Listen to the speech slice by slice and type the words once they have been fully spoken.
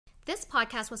This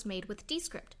podcast was made with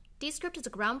Descript. Descript is a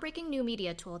groundbreaking new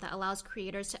media tool that allows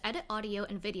creators to edit audio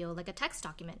and video like a text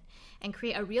document and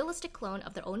create a realistic clone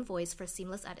of their own voice for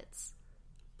seamless edits.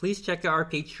 Please check out our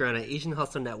Patreon at Asian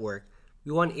Hustle Network.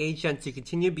 We want Asian to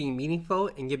continue being meaningful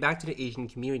and give back to the Asian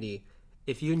community.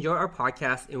 If you enjoy our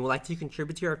podcast and would like to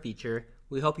contribute to our feature,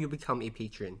 we hope you become a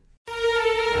patron.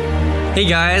 Hey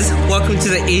guys, welcome to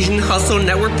the Asian Hustle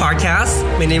Network podcast.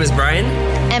 My name is Brian.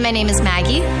 And my name is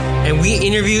Maggie. And we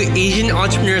interview Asian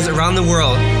entrepreneurs around the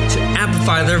world to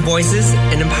amplify their voices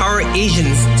and empower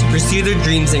Asians to pursue their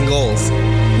dreams and goals.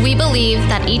 We believe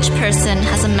that each person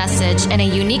has a message and a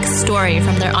unique story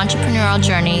from their entrepreneurial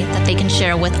journey that they can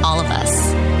share with all of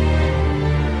us.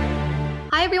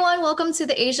 Hi, everyone. Welcome to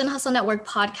the Asian Hustle Network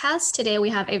podcast. Today, we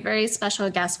have a very special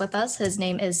guest with us. His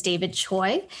name is David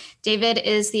Choi. David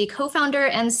is the co-founder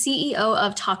and CEO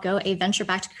of Taco, a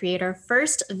venture-backed creator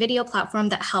first video platform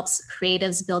that helps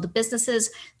creatives build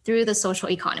businesses through the social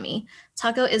economy.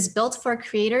 Taco is built for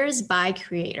creators by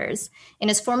creators. In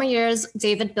his former years,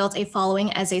 David built a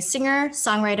following as a singer,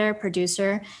 songwriter,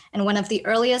 producer, and one of the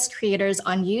earliest creators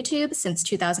on YouTube since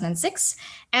 2006,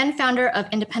 and founder of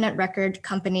independent record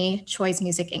company Choi's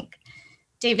Music Inc.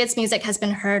 David's music has been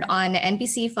heard on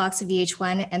NBC, Fox,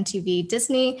 VH1, MTV,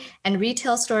 Disney, and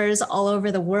retail stores all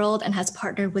over the world, and has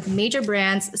partnered with major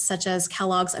brands such as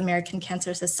Kellogg's American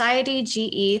Cancer Society,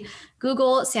 GE,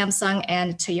 Google, Samsung,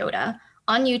 and Toyota.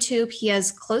 On YouTube, he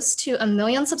has close to 1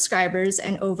 million subscribers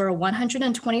and over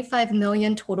 125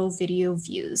 million total video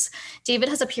views. David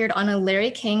has appeared on a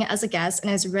Larry King as a guest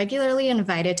and is regularly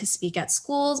invited to speak at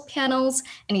schools, panels,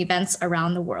 and events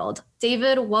around the world.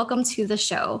 David, welcome to the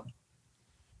show.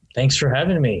 Thanks for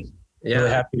having me. Yeah. Really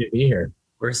happy to be here.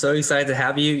 We're so excited to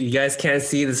have you. You guys can't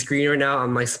see the screen right now.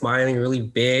 I'm like smiling really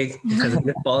big because I've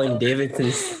been following David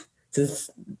since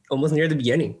almost near the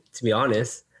beginning, to be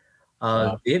honest.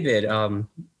 David, can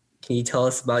you tell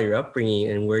us about your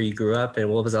upbringing and where you grew up and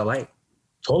what was that like?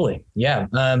 Totally. Yeah.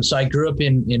 So I grew up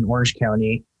in Orange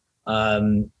County.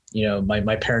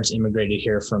 My parents immigrated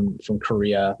here from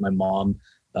Korea. My mom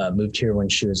moved here when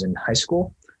she was in high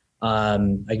school.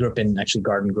 I grew up in actually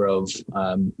Garden Grove,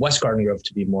 West Garden Grove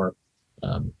to be more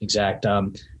exact. I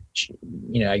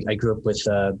grew up with,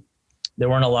 there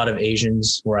weren't a lot of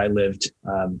Asians where I lived.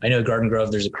 I know Garden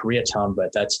Grove, there's a Koreatown,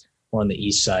 but that's more on the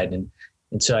east side. And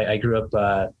so I grew up,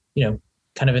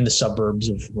 kind of in the suburbs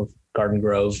of Garden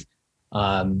Grove.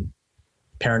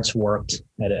 Parents worked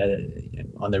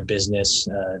on their business.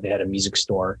 They had a music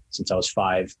store since I was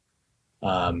 5.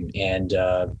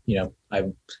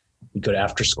 We'd go to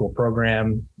after school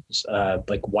program,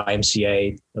 like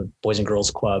YMCA, Boys and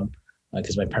Girls Club,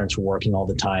 because my parents were working all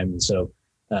the time. And so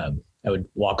I would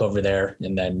walk over there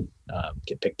and then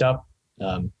get picked up.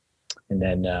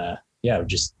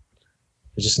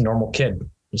 Just a normal kid,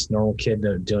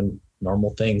 doing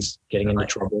normal things, getting into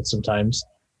trouble sometimes.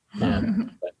 But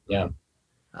yeah.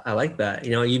 I like that.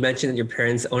 You mentioned that your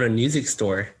parents own a music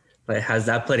store. Like, has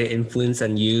that played an influence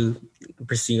on you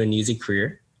pursuing a music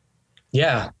career?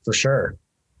 Yeah, for sure.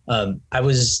 I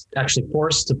was actually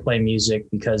forced to play music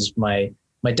because my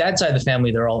dad's side of the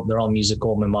family, they're all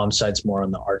musical. My mom's side's more on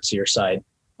the artsier side.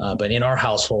 But in our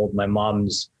household, my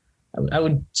mom's, I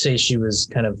would say she was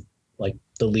kind of like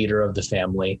the leader of the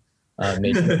family,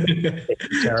 made taken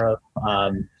care of.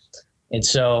 And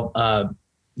so,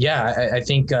 I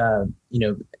think,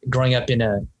 growing up in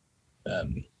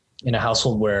a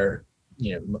household where,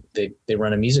 they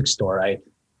run a music store, I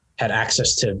had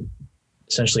access to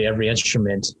essentially every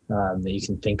instrument that you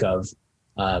can think of.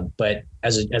 But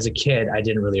as a kid, I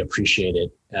didn't really appreciate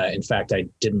it. In fact, I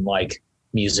didn't like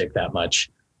music that much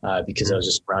because I was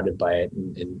just surrounded by it.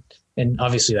 And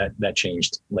obviously that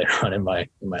changed later on in my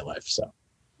life. So.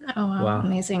 Oh, wow.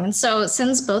 Amazing. And so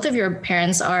since both of your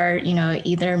parents are,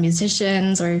 either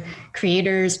musicians or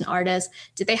creators and artists,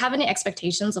 did they have any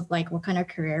expectations of like what kind of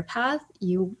career path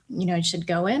you should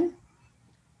go in?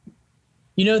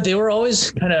 They were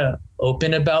always kind of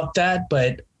open about that,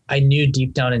 but I knew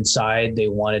deep down inside they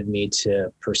wanted me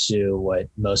to pursue what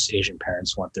most Asian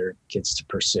parents want their kids to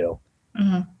pursue.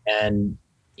 Mm-hmm. And,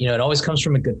 it always comes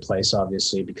from a good place,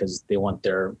 obviously, because they want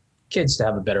their kids to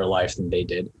have a better life than they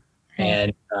did. Right.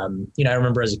 And, I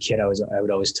remember as a kid, I would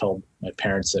always tell my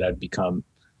parents that I'd become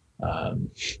a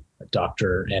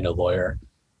doctor and a lawyer.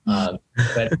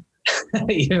 But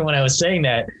even when I was saying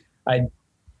that, I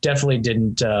definitely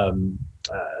didn't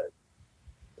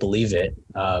believe it.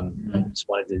 I just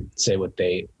wanted to say what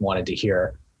they wanted to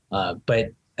hear.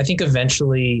 But I think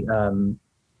eventually,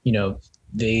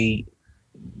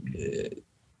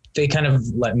 they kind of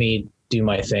let me do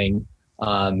my thing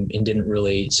and didn't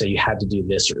really say you had to do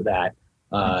this or that.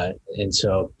 And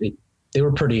so they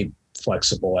were pretty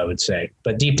flexible, I would say.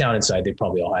 But deep down inside, they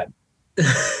probably all had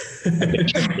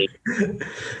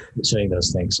saying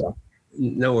those things. So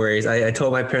no worries. I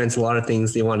told my parents a lot of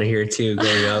things they want to hear too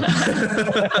growing up.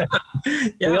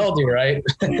 We all do, right?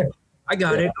 I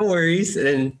got it. No worries. And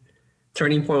then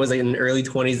turning point was like in the early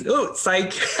 20s. Oh,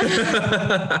 psych.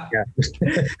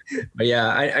 But yeah,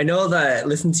 I know that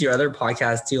listen to your other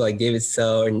podcasts too, like David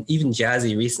So and even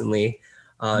Jazzy recently.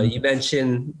 You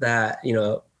mentioned that,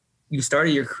 you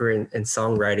started your career in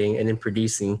songwriting and in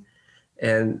producing.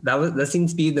 And that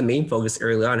seems to be the main focus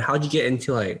early on. How'd you get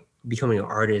into like becoming an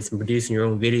artist and producing your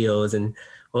own videos? And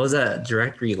what was that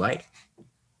directory like?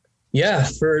 Yeah,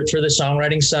 for the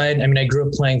songwriting side, I mean, I grew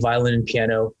up playing violin and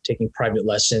piano, taking private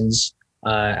lessons.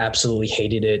 Absolutely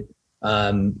hated it.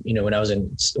 When I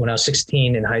was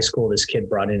 16 in high school, this kid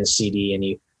brought in a CD and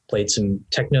he played some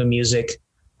techno music.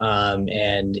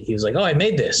 And he was like, "Oh, I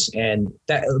made this." And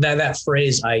that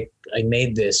phrase, I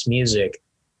made this music,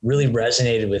 really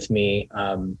resonated with me.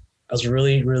 I was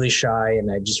really, really shy. And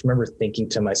I just remember thinking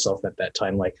to myself at that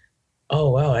time, like, oh,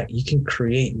 wow, you can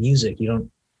create music. You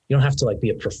don't have to like be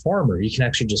a performer. You can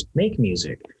actually just make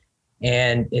music.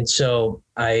 And so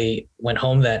I went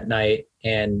home that night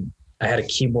and I had a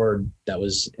keyboard that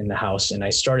was in the house and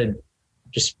I started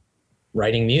just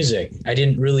writing music. I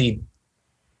didn't really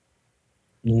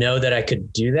know that I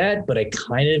could do that, but I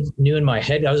kind of knew in my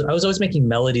head. I was always making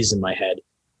melodies in my head.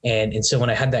 And so when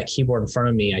I had that keyboard in front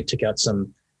of me, I took out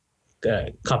some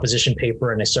composition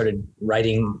paper and I started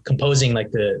composing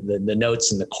like the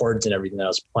notes and the chords and everything that I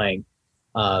was playing.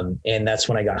 And that's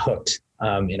when I got hooked.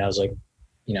 And I was like,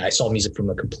 I saw music from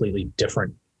a completely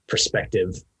different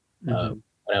perspective when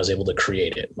I was able to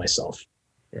create it myself.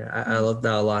 Yeah, I love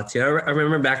that a lot too. I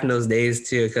remember back in those days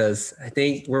too, because I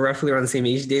think we're roughly around the same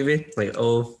age, David, like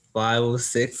 05,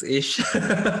 06-ish.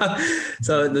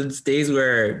 So those days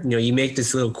where, you make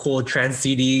this little cool trance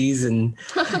CDs and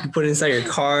you put it inside your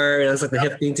car, and that's like the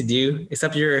hip thing to do,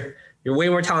 except you're way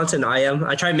more talented than I am.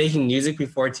 I tried making music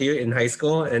before too in high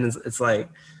school, and it's like,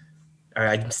 all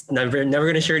right, I'm just never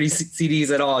going to share these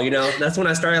CDs at all. That's when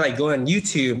I started like going on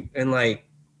YouTube and like,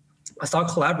 I saw a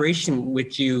collaboration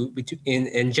with you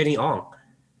and Jenny Ong.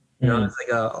 It's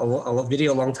like a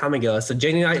video a long time ago. So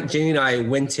Jenny and I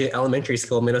went to elementary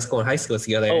school, middle school, and high school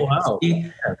together. Oh, wow.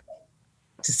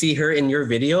 To see her in your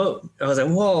video, I was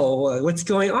like, whoa, what's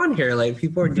going on here? Like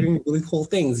people are doing really cool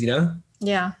things,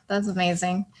 Yeah, that's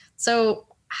amazing. So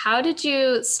how did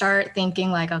you start thinking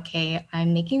like, okay,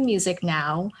 I'm making music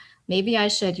now. Maybe I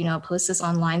should, post this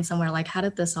online somewhere. Like, how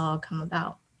did this all come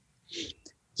about?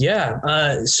 Yeah.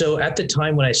 So at the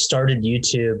time when I started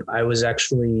YouTube, I was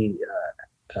actually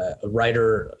a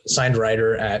signed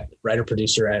writer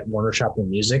producer at Warner Chappell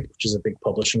Music, which is a big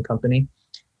publishing company.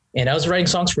 And I was writing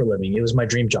songs for a living. It was my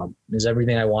dream job. It was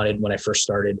everything I wanted when I first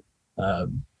started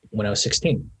when I was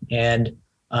 16. And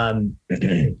I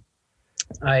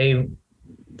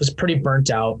was pretty burnt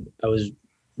out. I was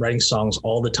writing songs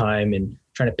all the time and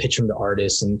trying to pitch them to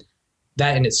artists. And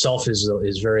that in itself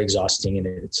is very exhausting. And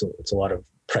it's a lot of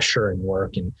pressure and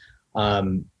work. And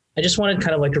I just wanted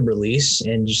kind of like a release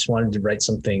and just wanted to write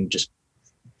something just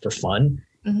for fun.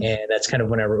 Mm-hmm. And that's kind of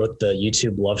when I wrote the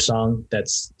YouTube love song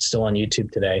that's still on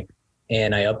YouTube today.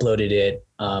 And I uploaded it.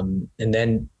 And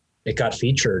then it got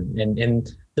featured. And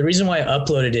the reason why I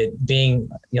uploaded it being,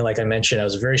 like I mentioned, I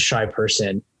was a very shy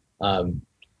person and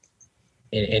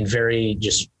very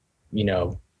just,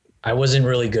 I wasn't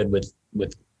really good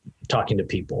with talking to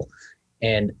people.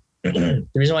 And the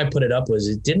reason why I put it up was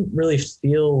it didn't really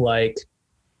feel like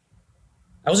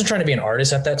I wasn't trying to be an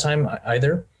artist at that time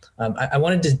either. I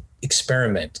wanted to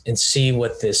experiment and see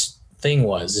what this thing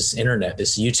was, this internet,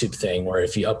 this YouTube thing, where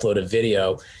if you upload a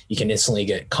video, you can instantly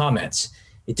get comments.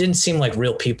 It didn't seem like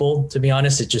real people, to be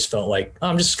honest. It just felt like,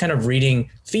 I'm just kind of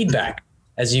reading feedback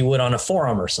as you would on a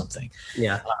forum or something.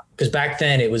 Yeah. Because back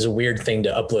then it was a weird thing to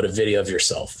upload a video of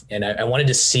yourself. And I wanted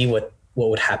to see what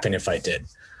would happen if I did.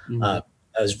 Mm-hmm.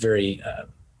 I was very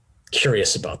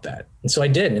curious about that. And so I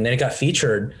did. And then it got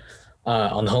featured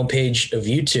on the homepage of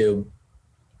YouTube.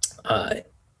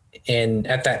 And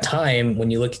at that time,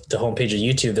 when you look at the homepage of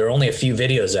YouTube, there are only a few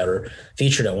videos that are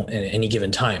featured at any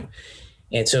given time.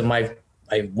 And so I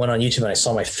went on YouTube and I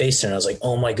saw my face there and I was like,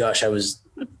 oh my gosh, I was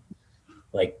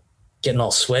like getting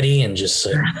all sweaty and just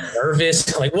like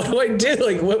nervous. Like, what do I do?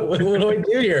 Like, what do I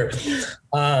do here?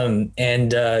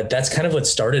 And that's kind of what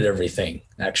started everything,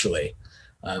 actually.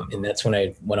 And that's when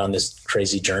I went on this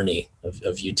crazy journey of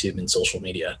YouTube and social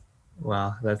media.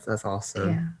 Wow, that's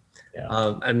awesome.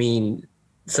 Yeah. I mean,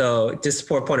 so just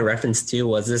for a point of reference too,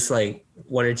 was this like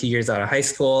 1 or 2 years out of high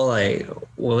school? Like,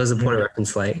 what was the point of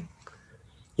reference like?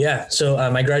 Yeah. So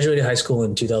I graduated high school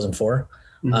in 2004.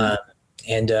 Mhm.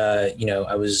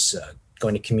 I was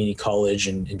going to community college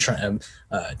and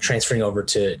transferring over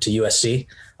to USC.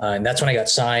 And that's when I got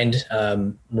signed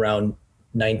around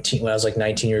 19, when I was like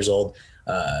 19 years old.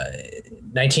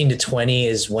 19 to 20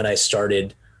 is when I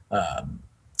started. I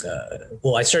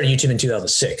started YouTube in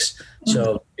 2006.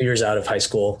 So 2 years out of high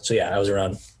school. So yeah, I was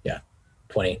around,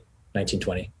 19,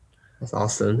 20. That's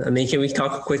awesome. I mean, can we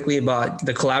talk quickly about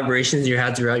the collaborations you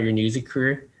had throughout your music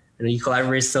career? I know you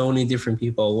collaborate with so many different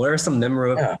people. What are some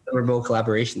memorable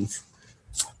collaborations?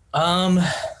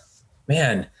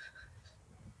 Man,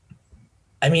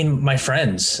 I mean, my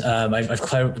friends. I've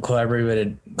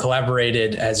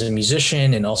collaborated as a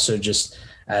musician, and also just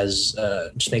as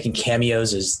just making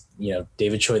cameos as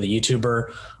David Choi, the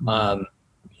YouTuber.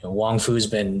 Wong Fu's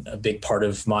been a big part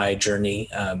of my journey.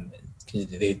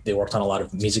 They worked on a lot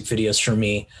of music videos for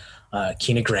me.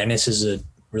 Kina Grannis is a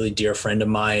really dear friend of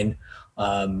mine.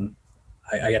 I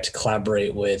got to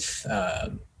collaborate with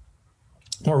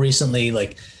more recently, in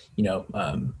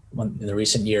the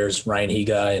recent years, Ryan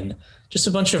Higa and just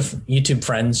a bunch of YouTube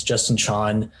friends, Justin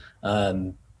Chan.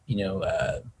 I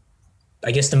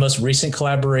guess the most recent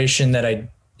collaboration that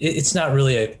it's not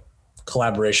really a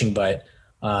collaboration, but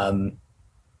I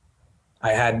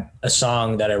had a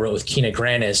song that I wrote with Kina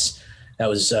Grannis that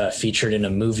was featured in a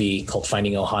movie called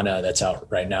Finding Ohana that's out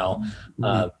right now.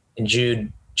 And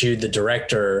Jude, the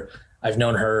director, I've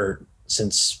known her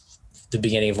since the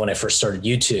beginning of when I first started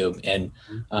YouTube. And,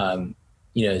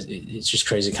 it's just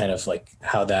crazy kind of like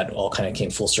how that all kind of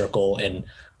came full circle. And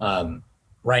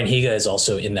Ryan Higa is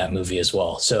also in that movie as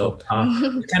well. So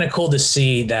it's kind of cool to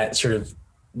see that sort of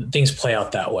things play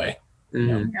out that way.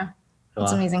 Yeah.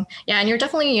 That's amazing. Yeah. And you're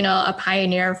definitely, a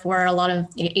pioneer for a lot of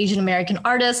Asian American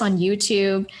artists on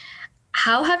YouTube.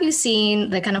 How have you seen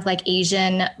the kind of like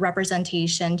Asian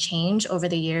representation change over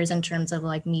the years in terms of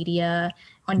like media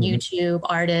on YouTube,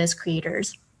 artists,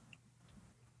 creators?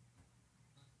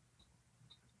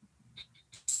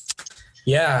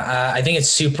 Yeah, I think it's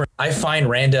super. I find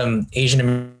random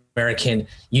Asian American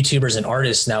YouTubers and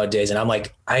artists nowadays, and I'm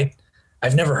like,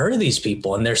 I've never heard of these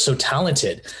people, and they're so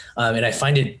talented. And I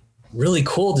find it really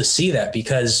cool to see that,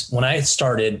 because when I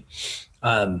started,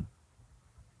 there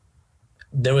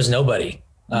was nobody.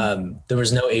 There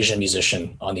was no Asian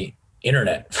musician on the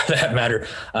internet, for that matter.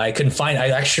 I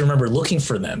actually remember looking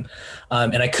for them,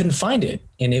 and I couldn't find it.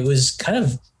 And it was kind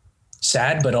of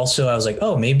sad, but also I was like,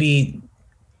 oh, maybe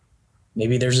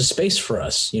there's a space for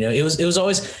us. It was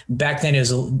always, back then,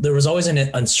 there was always an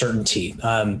uncertainty.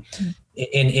 And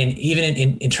even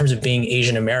in terms of being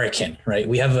Asian American, right?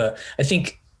 I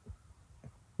think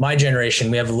my generation,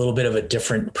 we have a little bit of a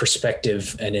different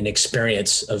perspective and an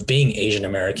experience of being Asian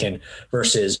American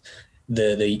versus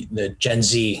the Gen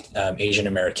Z Asian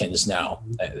Americans now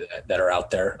that are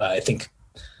out there. I think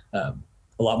a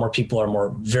lot more people are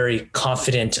very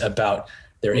confident about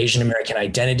their Asian American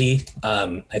identity.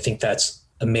 I think that's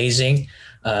amazing.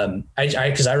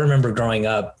 Because I remember growing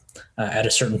up at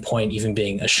a certain point, even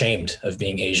being ashamed of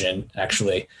being Asian,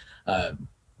 actually. And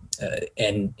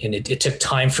it took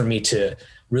time for me to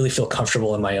really feel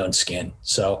comfortable in my own skin.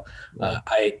 So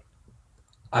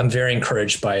I'm very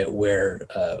encouraged by where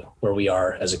we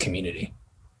are as a community.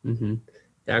 Mm-hmm.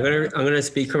 Yeah, I'm gonna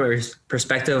speak from a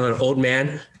perspective of an old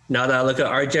man. Now that I look at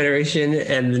our generation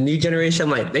and the new generation,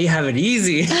 I'm like, they have it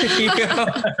easy.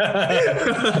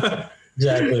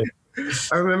 Exactly.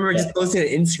 I remember just posting on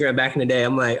Instagram back in the day.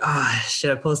 I'm like,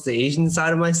 should I post the Asian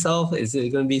side of myself? Is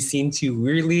it going to be seen too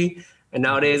weirdly? And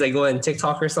nowadays I go on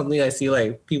TikTok or something, I see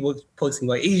like people posting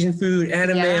like Asian food,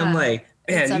 anime. Yeah. I'm like,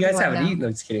 man, you guys haven't eaten.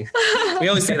 I'm just kidding. We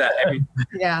always say that.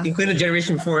 Including the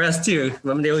generation before us too.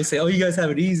 Remember, they always say, oh, you guys have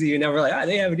it easy. And now we're like,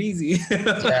 they have it easy.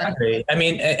 Exactly. I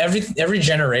mean, every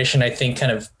generation, I think,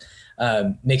 kind of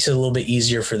makes it a little bit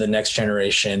easier for the next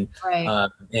generation. Right.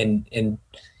 And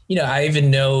I even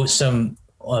know some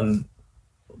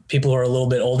people who are a little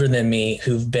bit older than me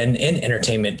who've been in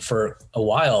entertainment for a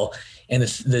while, and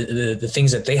the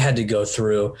things that they had to go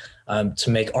through to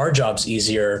make our jobs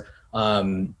easier.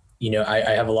 I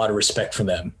have a lot of respect for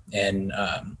them, and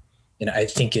I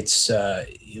think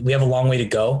we have a long way to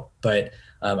go, but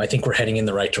I think we're heading in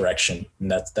the right direction,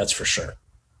 and that's for sure.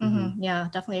 Mm-hmm. Yeah,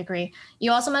 definitely agree.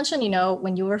 You also mentioned,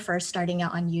 when you were first starting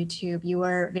out on YouTube, you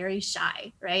were very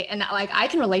shy, right? And like, I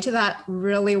can relate to that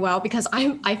really well, because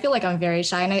I feel like I'm very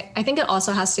shy. And I think it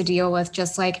also has to deal with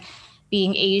just like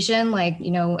being Asian. Like,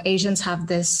 Asians have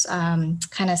this kind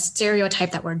of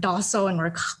stereotype that we're docile and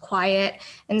we're quiet.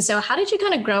 And so how did you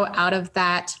kind of grow out of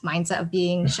that mindset of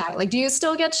being shy? Like, do you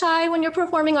still get shy when you're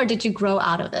performing, or did you grow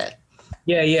out of it?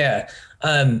 Yeah.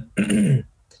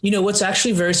 What's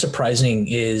actually very surprising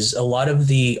is a lot of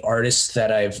the artists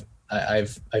that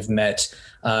I've met,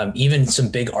 even some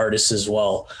big artists as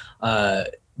well.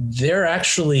 They're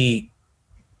actually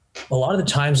a lot of the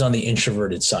times on the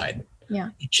introverted side. Yeah.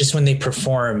 Just when they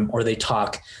perform or they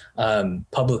talk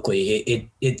publicly,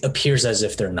 it appears as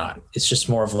if they're not. It's just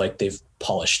more of like they've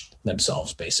polished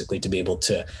themselves basically to be able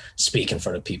to speak in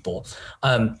front of people.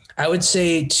 I would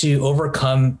say to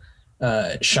overcome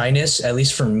shyness, at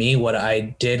least for me, what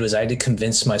I did was I had to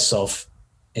convince myself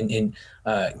in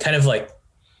kind of like,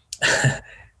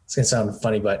 it's gonna sound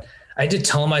funny, but I had to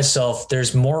tell myself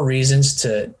there's more reasons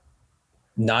to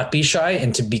not be shy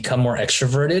and to become more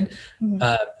extroverted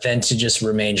than to just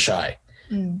remain shy.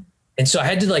 And so I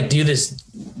had to like do this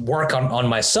work on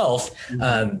myself,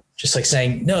 just like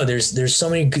saying, no, there's so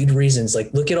many good reasons.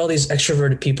 Like, look at all these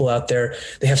extroverted people out there.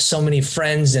 They have so many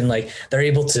friends and like, they're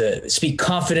able to speak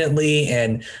confidently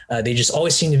and they just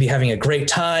always seem to be having a great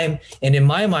time. And in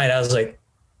my mind, I was like,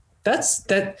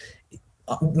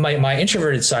 my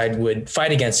introverted side would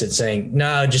fight against it, saying,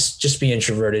 no, just be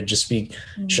introverted, just be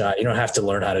shy. You don't have to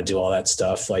learn how to do all that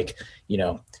stuff. Like,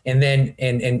 and then,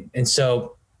 and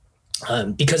so,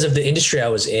 because of the industry I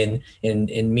was in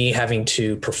me having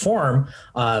to perform,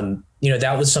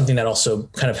 that was something that also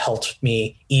kind of helped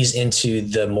me ease into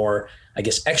the more, I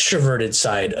guess, extroverted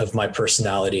side of my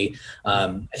personality.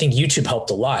 I think YouTube helped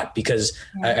a lot because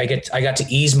I got to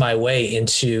ease my way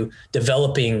into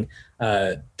developing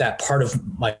that part of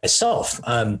myself.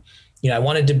 I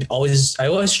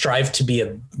always strive to be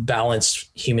a balanced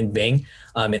human being,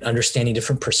 and understanding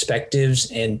different perspectives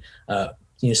and,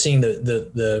 seeing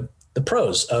the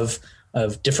pros of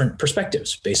different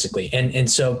perspectives basically. And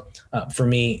so, for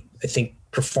me, I think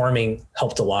performing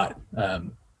helped a lot,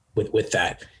 with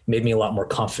that. It made me a lot more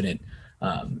confident,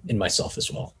 in myself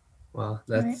as well. Wow.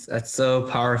 That's so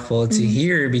powerful to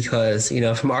hear because,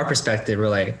 from our perspective, we're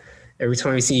like, every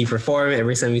time we see you perform,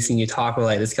 every time we see you talk, we're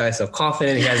like, this guy's so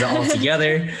confident. He has it all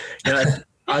together. And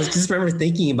I was just remember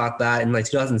thinking about that in like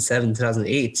 2007,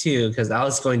 2008 too, because I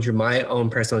was going through my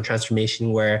own personal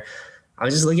transformation where I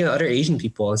was just looking at other Asian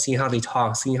people and seeing how they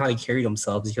talk, seeing how they carry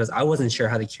themselves because I wasn't sure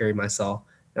how to carry myself.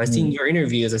 And I've seen your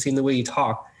interviews, I've seen the way you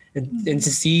talk and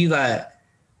to see that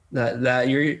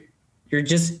you're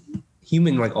just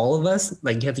human like all of us.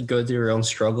 Like you have to go through your own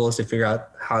struggles to figure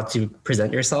out how to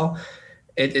present yourself.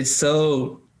 It's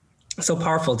so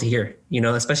powerful to hear,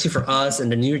 especially for us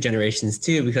and the newer generations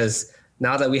too, because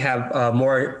now that we have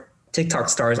more TikTok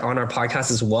stars on our podcast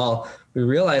as well, we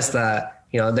realize that,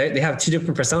 they have two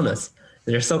different personas.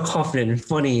 They're so confident and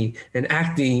funny and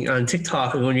acting on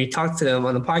TikTok. And when you talk to them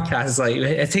on the podcast, it's like,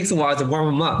 it takes a while to warm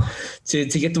them up to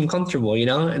get them comfortable,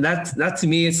 and that to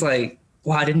me, it's like,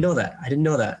 wow, I didn't know that.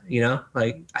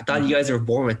 Like I thought you guys were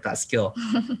born with that skill,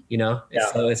 Yeah.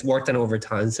 So it's worked on over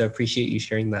time. So I appreciate you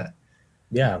sharing that.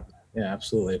 Yeah,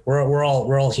 absolutely. We're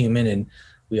all human and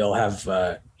we all have,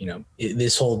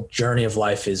 this whole journey of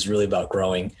life is really about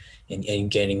growing and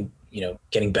getting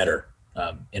better,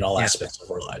 in all aspects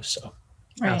of our lives. So.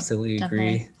 Right, absolutely definitely.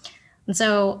 agree. And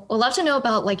so we'd love to know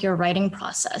about like your writing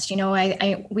process. We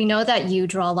know that you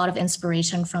draw a lot of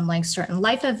inspiration from like certain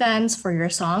life events for your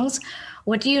songs.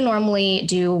 What do you normally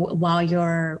do while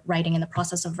you're writing, in the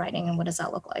process of writing, and what does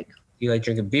that look like? Do you like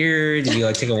drink a beer? Do you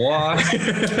like take a walk?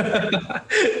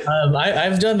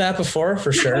 I've done that before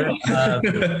for sure.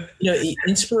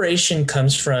 Inspiration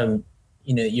comes from,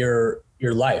 your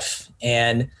life.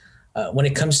 And when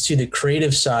it comes to the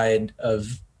creative side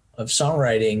of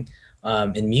songwriting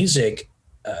and music,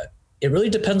 it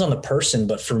really depends on the person.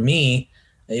 But for me,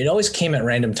 it always came at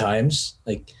random times.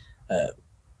 Like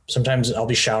sometimes I'll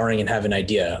be showering and have an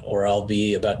idea, or I'll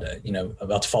be about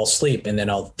to fall asleep, and then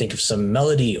I'll think of some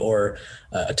melody or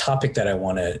a topic that I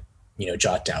want to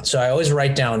jot down. So I always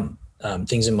write down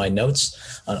things in my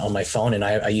notes on my phone, and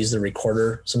I use the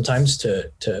recorder sometimes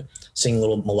to sing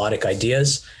little melodic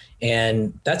ideas,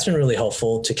 and that's been really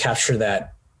helpful to capture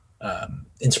that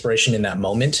inspiration in that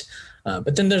moment.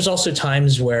 But then there's also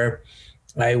times where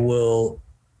I will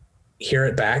hear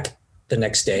it back the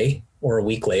next day or a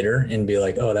week later and be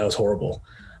like, oh, that was horrible.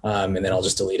 And then I'll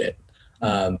just delete it.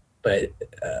 But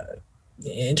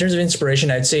in terms of inspiration,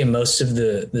 I'd say most of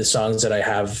the songs that I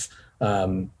have,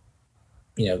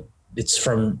 it's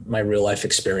from my real life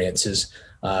experiences.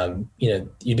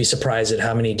 You'd be surprised at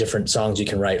how many different songs you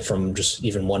can write from just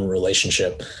even one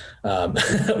relationship,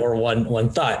 or one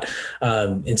thought.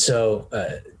 And so,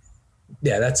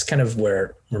 that's kind of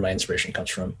where my inspiration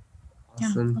comes from.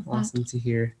 Awesome to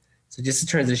hear. So just to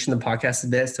transition the podcast a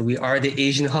bit. So we are the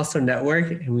Asian Hustler Network,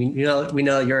 and we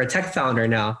know you're a tech founder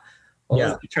now. What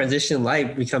was the transition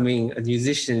like becoming a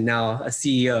musician, now a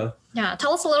CEO? Yeah,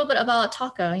 tell us a little bit about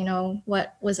Taco.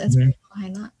 What was inspiration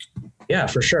behind that? Yeah,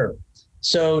 for sure.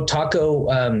 So Taco,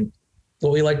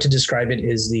 what we like to describe it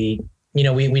is we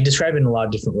describe it in a lot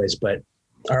of different ways, but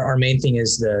our main thing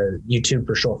is the YouTube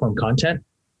for short form content.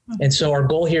 And so our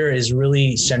goal here is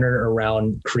really centered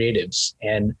around creatives.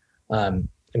 And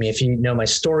if you know my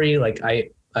story, like I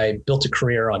built a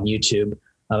career on YouTube.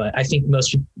 I think a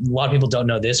lot of people don't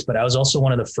know this, but I was also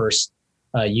one of the first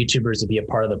YouTubers to be a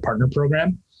part of the partner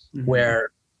program,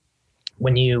 where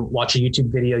when you watch a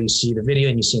YouTube video, you see the video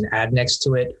and you see an ad next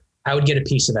to it. I would get a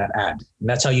piece of that ad. And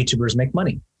that's how YouTubers make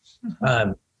money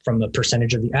from a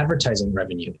percentage of the advertising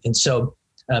revenue. And so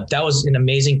that was an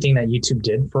amazing thing that YouTube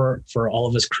did for all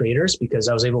of us creators, because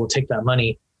I was able to take that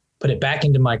money, put it back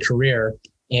into my career.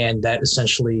 And that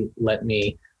essentially allowed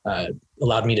me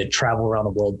to travel around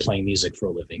the world playing music for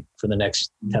a living for the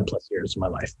next 10 plus years of my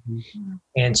life.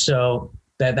 And so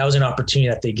that was an opportunity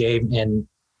that they gave. And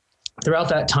throughout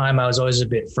that time, I was always a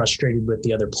bit frustrated with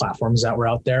the other platforms that were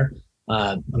out there.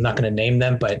 I'm not going to name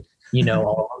them, but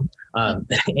all of them.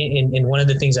 And one of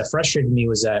the things that frustrated me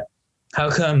was that how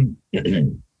come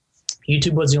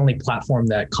YouTube was the only platform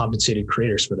that compensated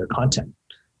creators for their content?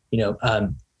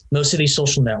 Most of these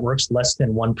social networks, less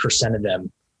than 1% of them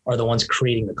are the ones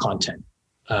creating the content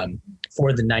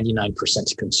for the 99%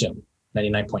 to consume,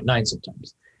 99.9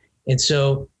 sometimes. And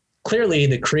so clearly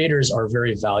the creators are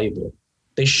very valuable.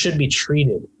 They should be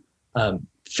treated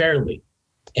fairly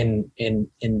and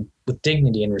with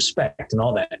dignity and respect and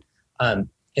all that.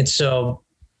 And so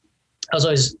I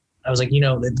was like,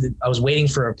 I was waiting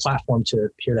for a platform to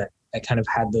appear that kind of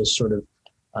had those sort of,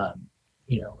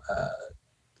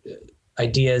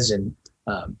 ideas and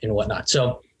whatnot.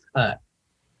 So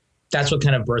that's what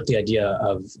kind of birthed the idea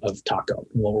of Taco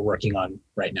and what we're working on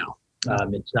right now.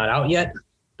 It's not out yet,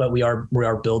 but we are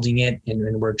building it,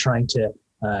 and we're trying to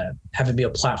have it be a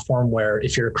platform where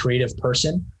if you're a creative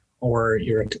person or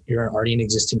you're already an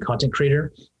existing content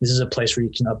creator, this is a place where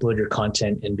you can upload your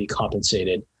content and be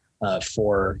compensated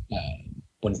for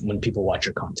when people watch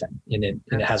your content. And it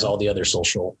has all the other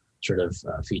social sort of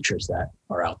features that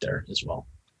are out there as well.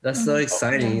 That's so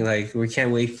exciting. Like, we can't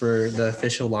wait for the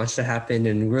official launch to happen.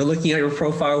 And we're looking at your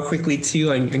profile quickly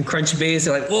too on Crunchbase.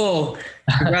 They're like, whoa,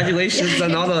 congratulations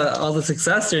on all the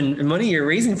success and money you're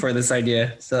raising for this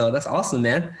idea. So that's awesome,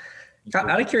 man.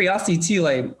 Out of curiosity too,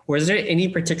 like, was there any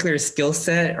particular skill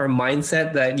set or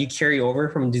mindset that you carry over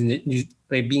from being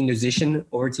a musician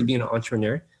over to being an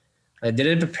entrepreneur? Did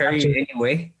it prepare you in any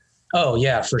way? Oh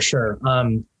yeah, for sure.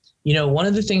 One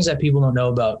of the things that people don't know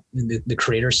about the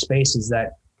creator space is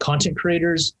that content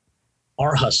creators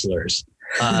are hustlers.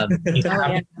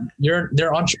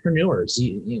 They're entrepreneurs.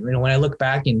 When I look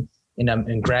back and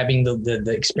I'm grabbing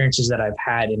the experiences that I've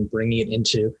had and bringing it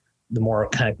into the more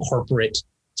kind of corporate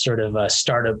sort of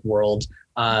startup world,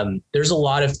 there's a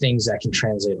lot of things that can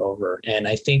translate over. And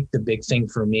I think the big thing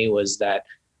for me was that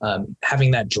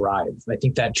having that drive. I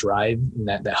think that drive and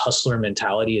that hustler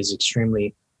mentality is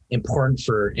extremely important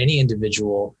for any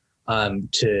individual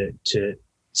to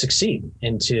succeed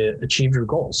and to achieve your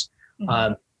goals.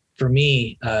 For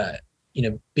me,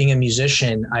 being a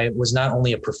musician, I was not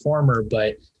only a performer,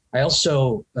 but I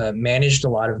also managed a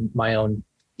lot of my own,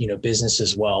 business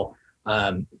as well,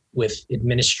 with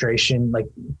administration, like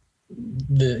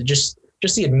just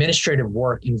the administrative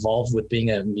work involved with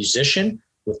being a musician,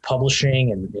 with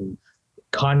publishing and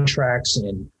contracts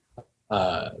and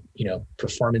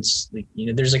performance.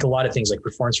 There's like a lot of things like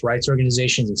performance rights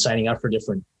organizations and signing up for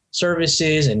different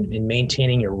services and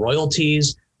maintaining your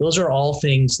royalties. Those are all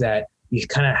things that you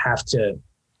kind of have to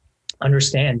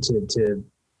understand to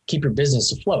keep your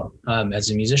business afloat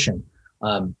as a musician,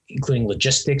 including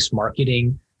logistics,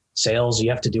 marketing, sales. You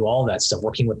have to do all that stuff,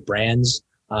 working with brands,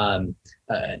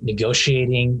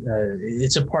 negotiating.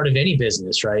 It's a part of any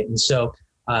business, right? And so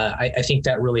I think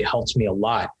that really helped me a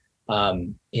lot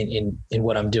in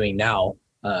what I'm doing now.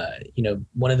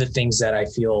 One of the things that I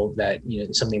feel that,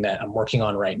 something that I'm working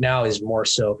on right now is more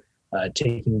so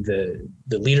taking the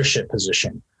leadership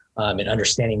position and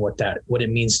understanding what it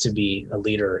means to be a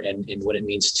leader and what it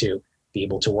means to be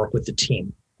able to work with the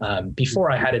team.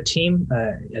 Before I had a team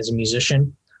as a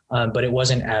musician, but it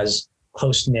wasn't as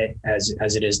close knit as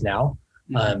it is now.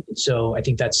 So I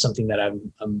think that's something that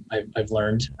I've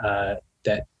learned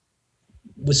that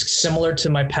was similar to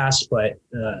my past, but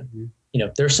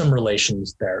there's some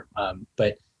relations there.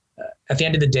 But at the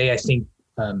end of the day, I think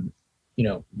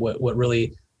what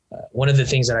really one of the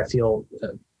things that I feel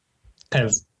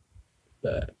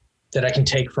that I can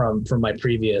take from my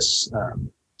previous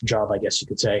job, I guess you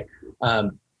could say,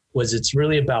 was it's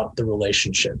really about the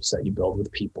relationships that you build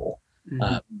with people.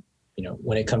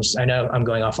 when it comes, I know I'm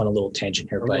going off on a little tangent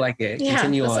here, but like it. Yeah,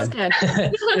 Continue this on. is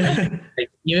good.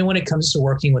 Even when it comes to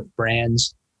working with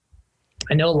brands,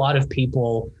 I know a lot of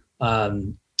people,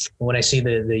 when I see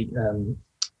the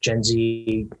Gen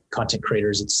Z content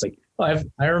creators, it's like,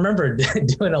 I remember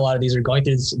doing a lot of these or going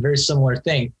through this very similar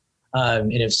thing,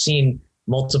 and have seen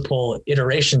multiple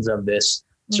iterations of this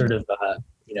sort of,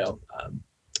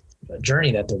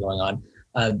 journey that they're going on.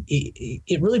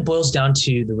 It really boils down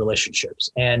to the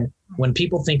relationships. And when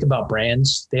people think about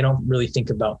brands, they don't really think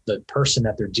about the person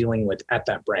that they're dealing with at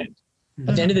that brand.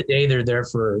 At the end of the day, they're there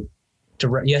to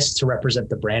represent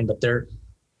the brand, but they're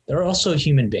also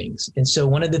human beings. And so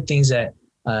one of the things that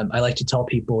I like to tell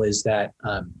people is that,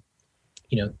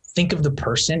 think of the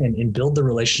person and build the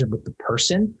relationship with the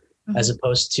person, as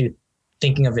opposed to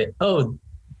thinking of it,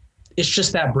 it's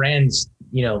just that brand's,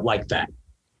 like that.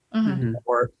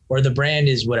 Or the brand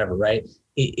is whatever, right?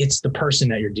 It's the person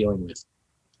that you're dealing with.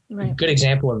 Right. A good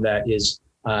example of that is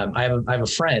I have a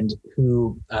friend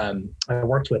who I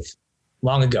worked with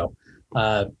long ago,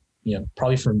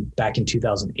 probably from back in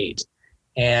 2008.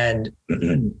 And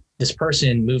this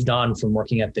person moved on from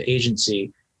working at the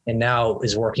agency and now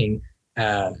is working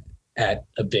at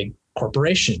a big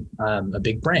corporation, a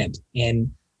big brand.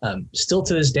 And still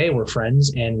to this day, we're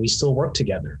friends and we still work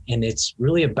together. And it's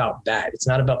really about that. It's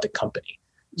not about the company.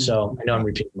 So I know I'm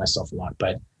repeating myself a lot,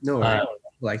 but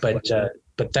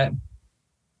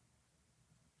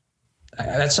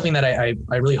that's something that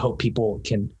I really hope people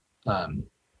can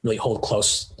really hold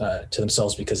close to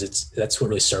themselves, because that's what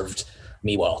really served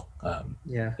me well.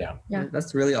 Yeah.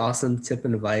 That's really awesome tip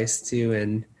and advice too.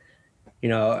 And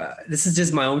this is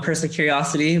just my own personal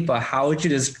curiosity, but how would you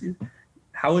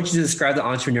describe the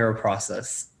entrepreneurial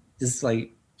process? Just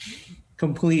like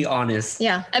completely honest.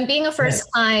 Yeah. And being a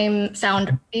first-time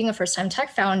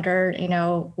tech founder,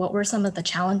 what were some of the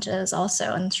challenges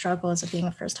also and struggles of being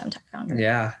a first-time tech founder?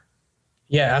 Yeah,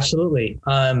 absolutely.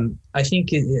 I think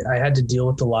I had to deal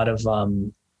with a lot of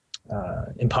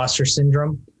imposter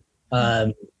syndrome.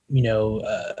 I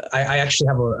actually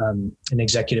have an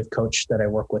executive coach that I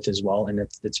work with as well, and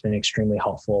it's been extremely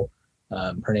helpful.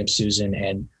 Her name's Susan,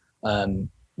 and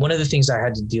one of the things I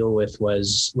had to deal with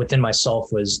was within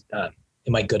myself was,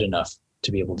 am I good enough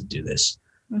to be able to do this?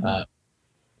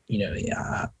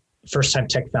 First time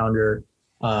tech founder.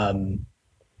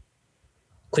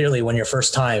 Clearly, when you're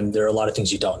first time, there are a lot of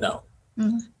things you don't know.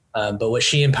 But what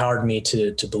she empowered me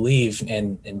to believe,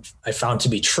 and I found to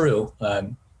be true,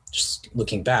 just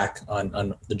looking back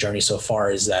on the journey so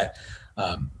far, is that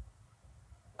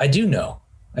I do know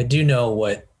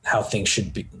how things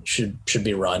should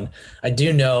be run. I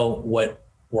do know what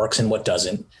works and what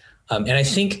doesn't. And I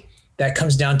think that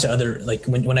comes down to other, like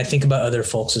when I think about other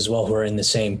folks as well who are in the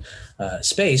same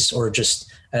space, or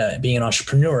just being an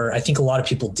entrepreneur, I think a lot of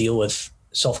people deal with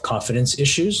self-confidence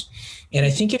issues. And I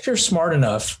think if you're smart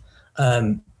enough,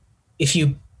 if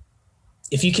you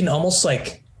can almost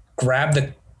like grab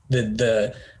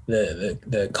the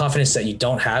confidence that you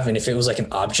don't have, and if it was like an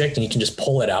object and you can just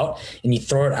pull it out and you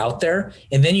throw it out there,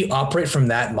 and then you operate from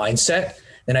that mindset,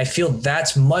 then I feel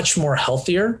that's much more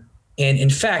healthier. And in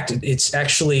fact, it's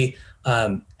actually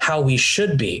how we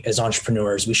should be as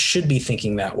entrepreneurs. We should be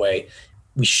thinking that way.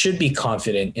 We should be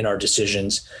confident in our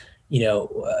decisions.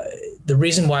 The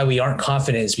reason why we aren't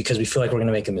confident is because we feel like we're going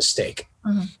to make a mistake.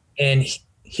 And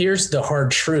here's the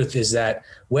hard truth, is that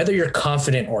whether you're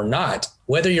confident or not,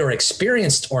 whether you're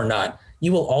experienced or not,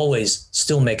 you will always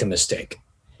still make a mistake.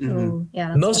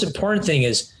 The most important thing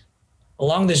is,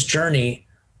 along this journey,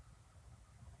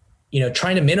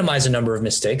 trying to minimize the number of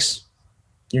mistakes.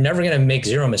 You're never going to make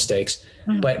zero mistakes,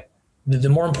 but the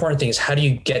more important thing is, how do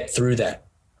you get through that,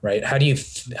 right? How do you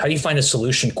find a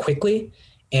solution quickly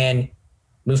and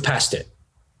move past it?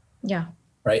 Yeah.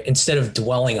 Right. Instead of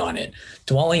dwelling on it.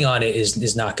 Dwelling on it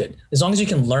is not good. As long as you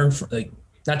can learn from,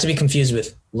 not to be confused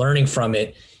with learning from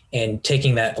it and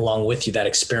taking that along with you, that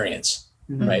experience.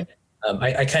 Right.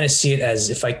 I kind of see it as,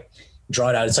 if I draw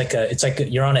it out, it's like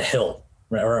you're on a hill,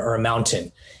 right, or a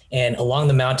mountain, and along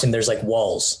the mountain, there's like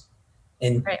walls,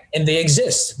 and they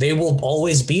exist. They will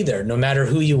always be there, no matter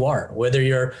who you are, whether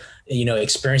you're,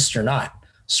 experienced or not,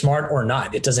 smart or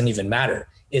not, it doesn't even matter.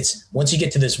 It's once you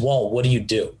get to this wall, what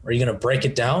do? Are you going to break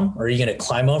it down? Or are you going to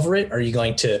climb over it? Are you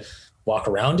going to walk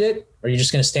around it? Or are you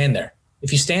just going to stand there?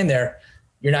 If you stand there,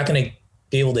 you're not going to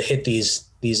be able to hit these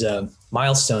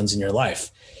milestones in your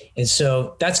life. And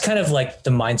so that's kind of like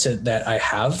the mindset that I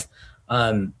have.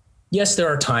 Yes, there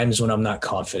are times when I'm not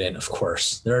confident, of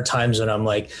course. There are times when I'm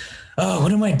like, oh,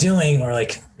 what am I doing? Or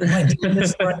like, am I doing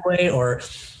this the right way? Or,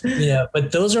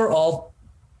 but those are all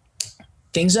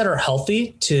things that are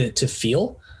healthy to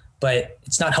feel. but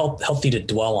it's not healthy to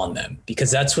dwell on them,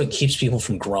 because that's what keeps people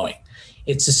from growing.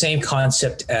 It's the same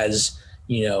concept as,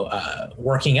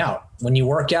 working out. When you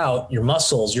work out your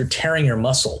muscles, you're tearing your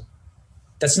muscle.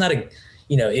 That's not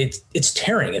it's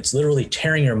tearing. It's literally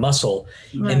tearing your muscle.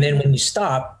 Right. And then when you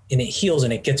stop and it heals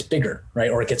and it gets bigger,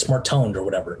 right? Or it gets more toned or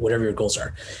whatever your goals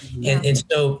are. Yeah. And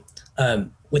so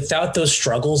without those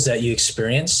struggles that you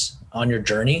experience on your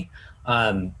journey,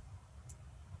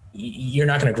 you're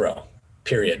not going to grow,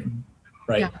 period.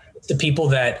 Right. Yeah. It's the people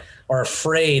that are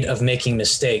afraid of making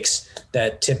mistakes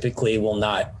that typically will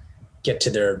not get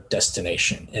to their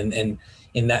destination. And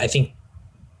in that, I think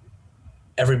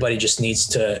everybody just needs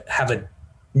to have a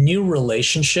new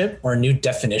relationship or a new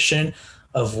definition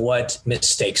of what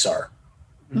mistakes are.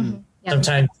 Mm-hmm. Yeah.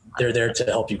 Sometimes they're there to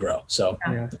help you grow. So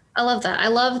yeah. I love that. I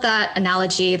love that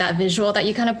analogy, that visual that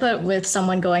you kind of put with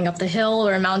someone going up the hill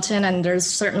or a mountain, and there's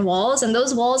certain walls, and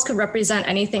those walls could represent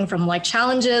anything from like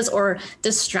challenges or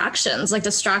distractions like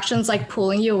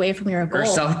pulling you away from your goal. Or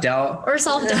self-doubt.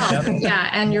 Yeah.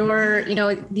 And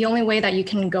the only way that you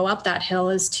can go up that hill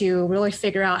is to really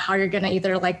figure out how you're going to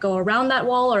either like go around that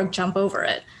wall or jump over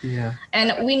it. Yeah.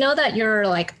 And we know that you're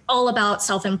like all about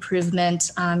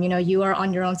self-improvement. You are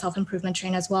on your own self-improvement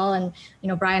train as well. And,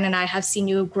 Brian and I have seen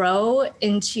you grow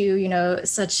into,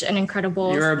 such an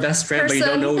incredible You're our best friend, person.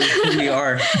 But you don't know who we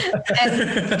are.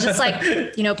 And just like,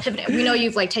 pivoting. We know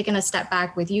you've like taken a step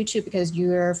back with YouTube because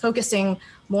you're focusing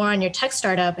more on your tech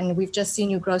startup, and we've just seen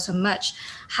you grow so much.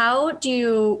 How do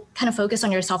you kind of focus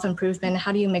on your self-improvement?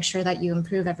 How do you make sure that you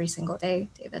improve every single day,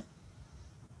 David?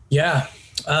 Yeah.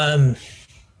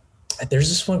 There's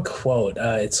this one quote.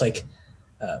 It's like,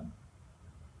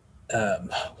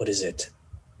 what is it?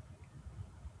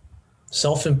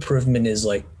 Self-improvement is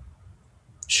like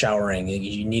showering, and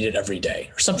you need it every day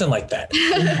or something like that.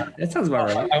 That sounds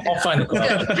about right. I'll find the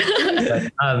quote.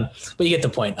 But you get the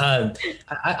point.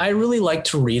 I really like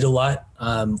to read a lot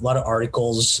of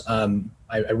articles. I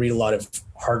read a lot of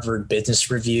Harvard Business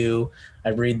Review. I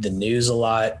read the news a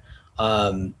lot.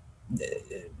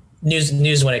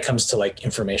 News when it comes to like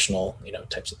informational,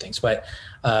 types of things. But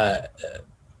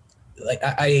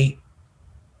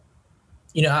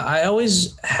I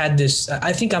always had this,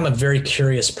 I think I'm a very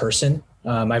curious person.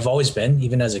 I've always been,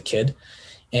 even as a kid.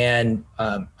 And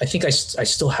I think I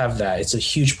still have that. It's a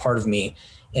huge part of me.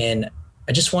 And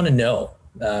I just want to know.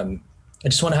 I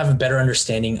just want to have a better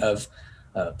understanding of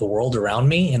the world around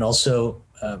me, and also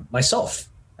myself.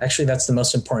 Actually, that's the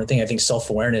most important thing. I think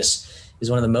self-awareness is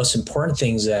one of the most important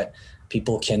things that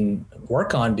people can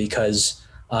work on, because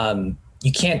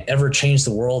you can't ever change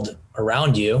the world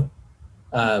around you.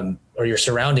 Or your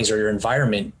surroundings or your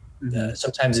environment.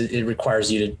 Sometimes it requires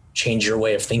you to change your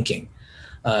way of thinking.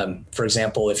 For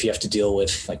example, if you have to deal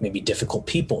with like maybe difficult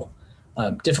people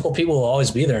will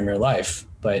always be there in your life,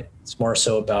 but it's more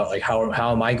so about like,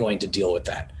 how am I going to deal with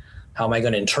that? How am I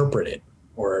going to interpret it?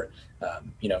 Or,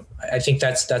 I think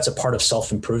that's a part of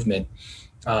self-improvement.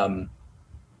 And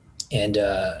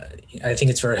I think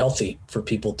it's very healthy for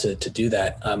people to do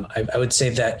that. I would say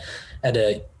that at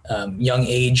a young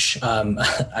age,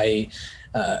 I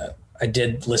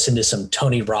did listen to some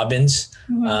Tony Robbins.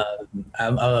 Mm-hmm.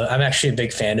 I'm actually a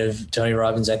big fan of Tony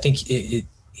Robbins. I think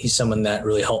he's someone that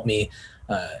really helped me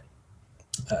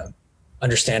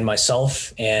understand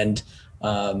myself, and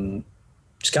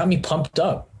just got me pumped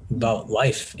up about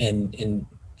life and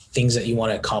things that you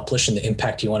want to accomplish and the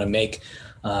impact you want to make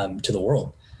to the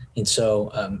world. And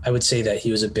so I would say that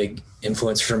he was a big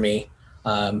influence for me.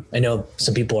 I know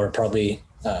some people are probably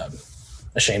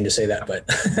ashamed to say that, but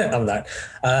I'm not.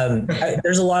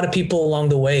 There's a lot of people along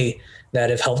the way that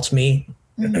have helped me.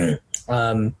 I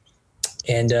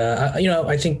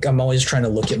think I'm always trying to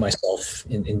look at myself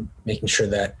and making sure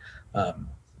that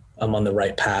I'm on the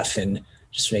right path, and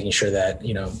just making sure that,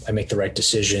 I make the right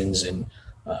decisions, and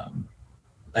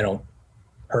I don't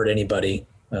hurt anybody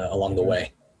along the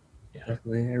way. Yeah.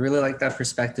 Definitely. I really like that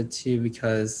perspective too,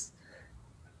 because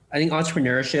I think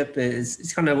entrepreneurship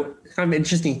is kind of an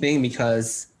interesting thing,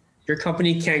 because your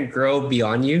company can't grow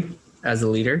beyond you as a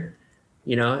leader,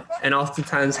 and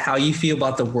oftentimes how you feel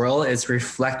about the world is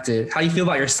reflected, how you feel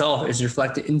about yourself is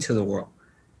reflected into the world.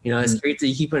 It's great that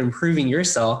you keep on improving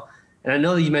yourself. And I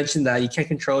know that you mentioned that you can't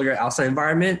control your outside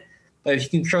environment, but if you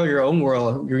control your own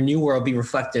world, your new world will be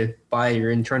reflected by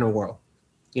your internal world,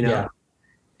 Yeah.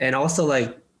 And also,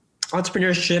 like,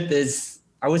 entrepreneurship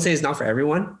I would say, is not for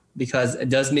everyone, because it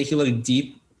does make you look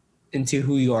deep into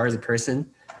who you are as a person.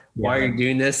 Yeah. While you're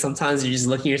doing this, sometimes you're just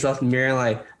looking at yourself in the mirror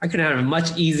like, I could have a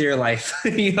much easier life.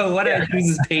 What did I do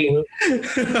this pain?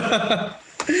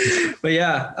 But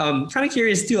yeah, kind of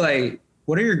curious too, like,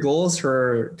 what are your goals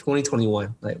for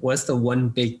 2021? Like, what's the one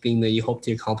big thing that you hope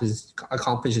to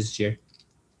accomplish this year?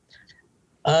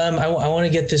 I want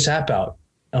to get this app out.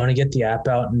 I want to get the app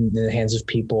out in the hands of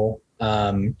people.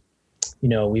 We've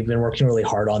been working really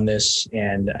hard on this,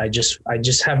 and I just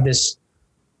have this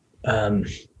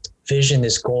vision,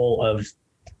 this goal of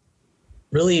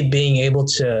really being able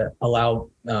to allow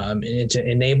and to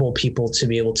enable people to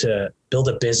be able to build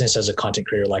a business as a content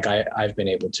creator, like I've been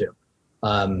able to.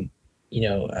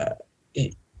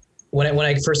 When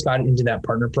I first got into that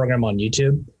partner program on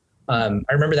YouTube, I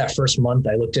remember that first month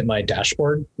I looked at my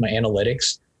dashboard, my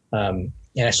analytics, and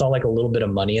I saw like a little bit of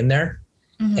money in there.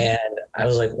 Mm-hmm. And I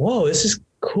was like, whoa, this is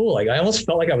cool. Like I almost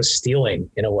felt like I was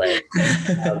stealing in a way,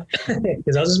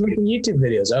 because I was just making YouTube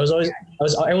videos. I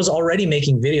was already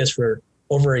making videos for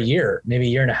over a year, maybe a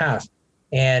year and a half.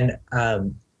 And I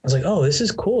was like, oh, this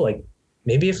is cool. Like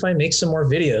maybe if I make some more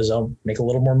videos, I'll make a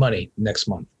little more money next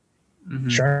month. Mm-hmm.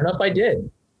 Sure enough, I did.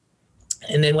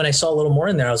 And then when I saw a little more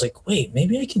in there, I was like, wait,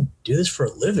 maybe I can do this for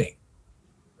a living.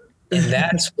 And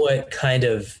that's what kind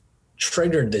of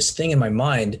triggered this thing in my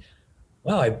mind.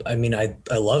 Wow,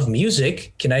 I love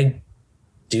music. Can I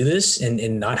do this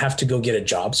and not have to go get a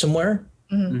job somewhere?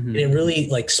 Mm-hmm. And it really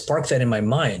like sparked that in my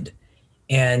mind.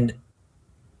 And,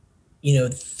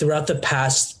 throughout the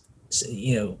past,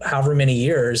 however many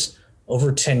years,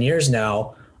 over 10 years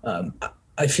now,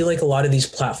 I feel like a lot of these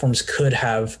platforms could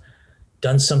have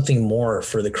done something more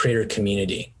for the creator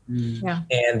community. Yeah.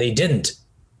 And they didn't.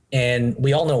 And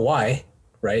we all know why,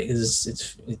 right?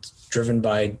 It's driven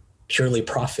by purely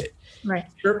profit. Right.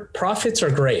 Profits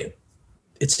are great.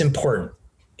 It's important.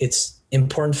 It's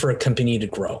important for a company to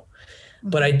grow. Mm-hmm.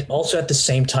 But I also at the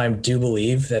same time do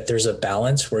believe that there's a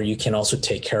balance where you can also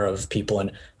take care of people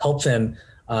and help them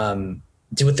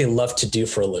do what they love to do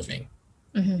for a living.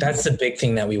 Mm-hmm. That's the big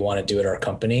thing that we want to do at our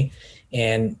company.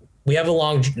 And we have a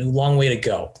long way to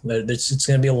go. It's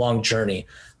going to be a long journey,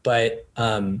 but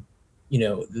the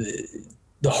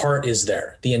heart is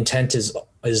there. The intent is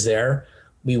there.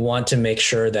 We want to make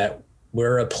sure that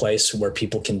we're a place where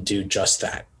people can do just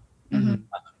that. Mm-hmm.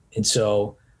 And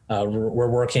so we're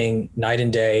working night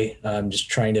and day, just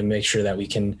trying to make sure that we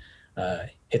can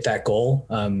hit that goal.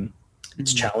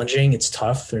 It's challenging. It's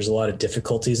tough. There's a lot of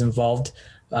difficulties involved.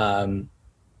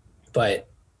 But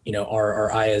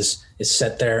our eye is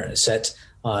set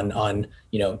on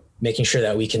making sure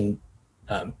that we can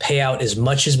pay out as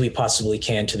much as we possibly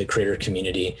can to the creator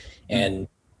community and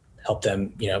help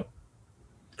them,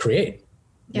 create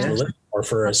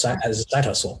or as a side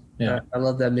hustle. Yeah. I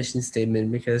love that mission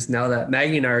statement, because now that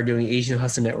Maggie and I are doing Asian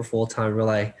Hustle Network full time, we're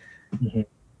like, mm-hmm.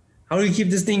 How do we keep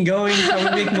this thing going? How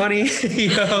do we make money?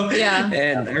 Yeah.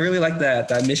 And I really like that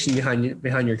mission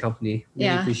behind your company. Really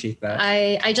appreciate that.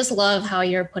 I just love how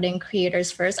you're putting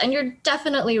creators first. And you're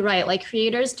definitely right. Like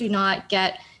creators do not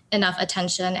get enough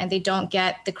attention and they don't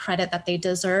get the credit that they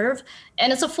deserve.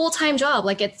 And it's a full-time job.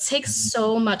 Like it takes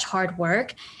so much hard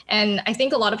work. And I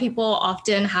think a lot of people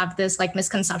often have this like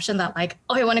misconception that like,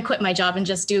 oh, I want to quit my job and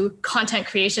just do content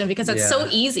creation because it's so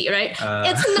easy, right?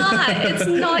 It's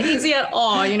not easy at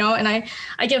all, And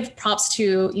I give props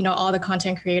to, all the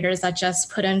content creators that just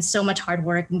put in so much hard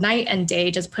work night and day,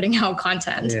 just putting out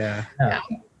content. Yeah,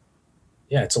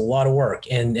 it's a lot of work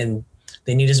and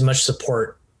they need as much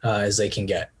support as they can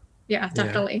get. Yeah,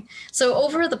 definitely. Yeah. So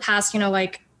over the past,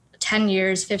 10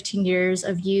 years, 15 years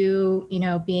of you,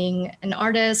 being an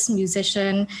artist,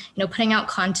 musician, putting out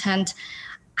content,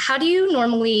 how do you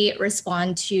normally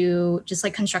respond to just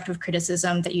like constructive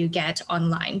criticism that you get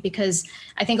online? Because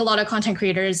I think a lot of content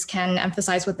creators can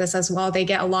emphasize with this as well. They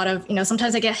get a lot of,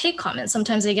 sometimes they get hate comments,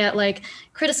 sometimes they get like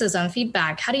criticism,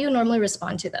 feedback. How do you normally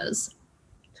respond to those?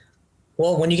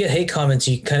 Well, when you get hate comments,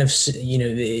 you kind of,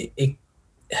 it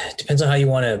depends on how you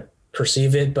want to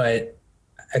perceive it. But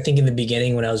I think in the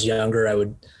beginning, when I was younger, I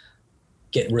would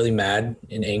get really mad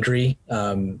and angry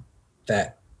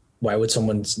that why would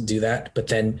someone do that? But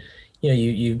then,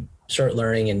 you start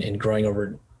learning and growing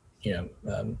over,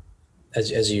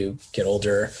 as you get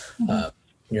older,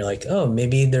 you're like, oh,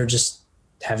 maybe they're just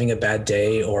having a bad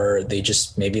day, or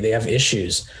maybe they have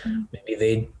issues. Maybe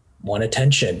they want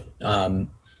attention.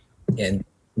 And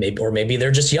maybe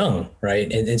they're just young,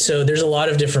 right? And so there's a lot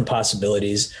of different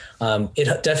possibilities.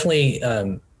 It definitely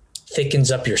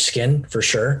thickens up your skin for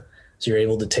sure. So you're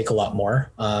able to take a lot more.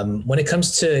 When it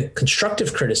comes to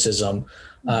constructive criticism,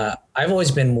 I've always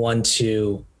been one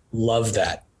to love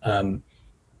that.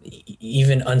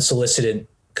 Even unsolicited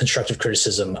constructive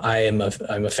criticism, I'm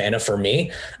a fan of. For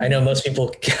me, I know most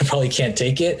people probably can't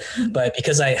take it, but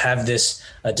because I have this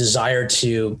desire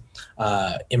to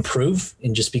improve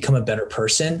and just become a better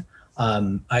person,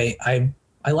 I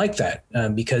I like that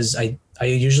because I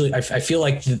usually I feel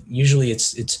like usually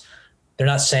it's they're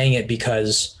not saying it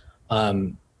because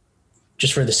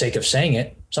just for the sake of saying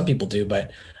it. Some people do,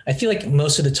 but I feel like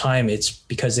most of the time it's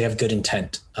because they have good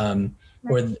intent,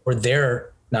 or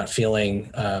they're not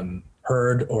feeling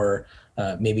heard, or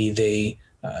maybe they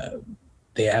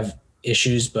have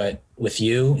issues, but with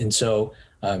you. And so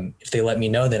if they let me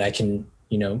know, then I can,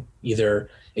 either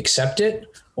accept it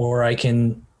or I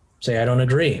can say, I don't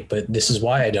agree, but this is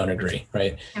why I don't agree.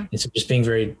 Right. Yeah. And so just being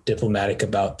very diplomatic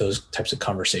about those types of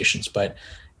conversations. But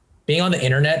being on the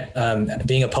internet,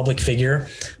 being a public figure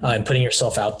and putting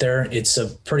yourself out there, it's a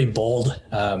pretty bold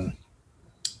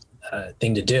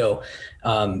thing to do.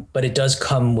 But it does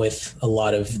come with a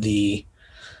lot of the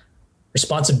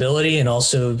responsibility and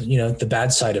also, the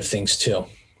bad side of things too.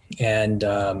 And,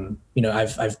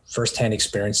 I've firsthand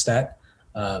experienced that.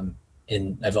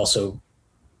 And I've also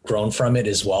grown from it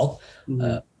as well.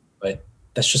 Mm-hmm. But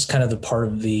that's just kind of the part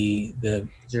of the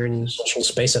journey, social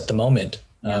space at the moment.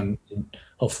 And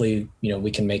hopefully,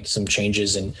 we can make some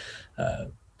changes and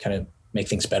kind of make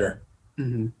things better.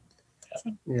 Mm-hmm.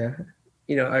 Yeah.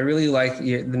 I really like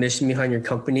the mission behind your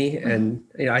company. And,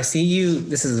 I see you,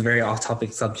 this is a very off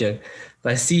topic subject,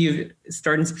 but I see you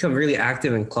starting to become really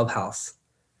active in Clubhouse.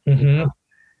 Mm-hmm.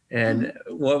 And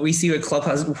what we see with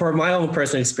Clubhouse, for my own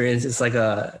personal experience, it's like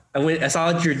I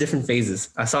saw your different phases.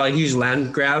 I saw a huge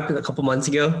land grab a couple months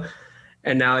ago,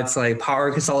 and now it's like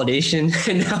power consolidation.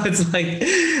 And now it's like,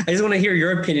 I just want to hear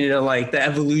your opinion on like the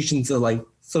evolutions of like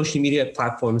social media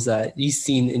platforms that you've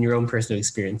seen in your own personal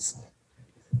experience.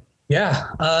 Yeah.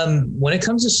 When it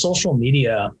comes to social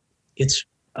media, it's,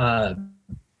 they're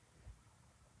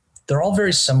all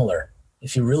very similar.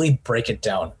 If you really break it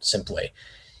down simply,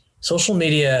 social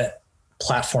media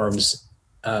platforms,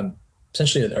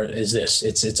 essentially is this,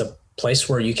 it's a place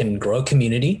where you can grow a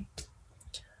community,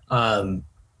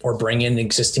 or bring in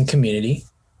existing community,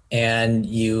 and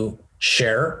you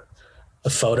share a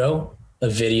photo, a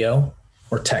video,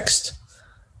 or text.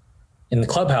 In the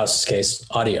Clubhouse case,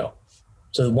 audio.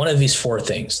 So one of these four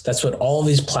things, that's what all of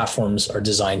these platforms are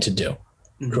designed to do.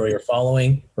 Mm-hmm. Grow your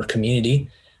following or community,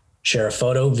 share a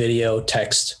photo, video,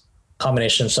 text,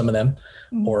 combination of some of them,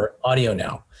 mm-hmm. or audio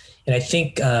now. And I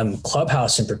think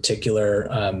Clubhouse in particular,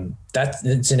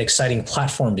 it's an exciting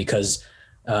platform because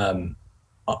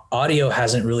audio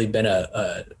hasn't really been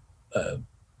a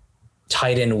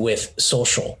tied in with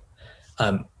social.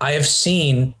 I have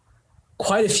seen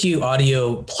quite a few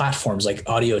audio platforms like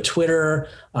audio Twitter,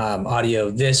 audio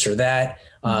this or that.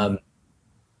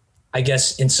 I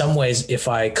guess in some ways, if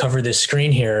I cover this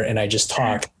screen here and I just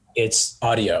talk, it's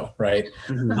audio, right?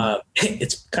 Mm-hmm.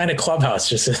 It's kind of Clubhouse,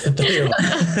 just exactly.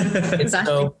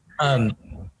 So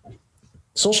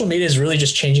social media is really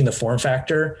just changing the form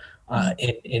factor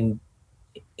in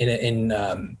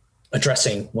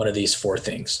addressing one of these four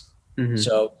things. Mm-hmm.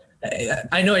 So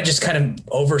I know I just kind of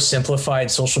oversimplified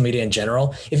social media in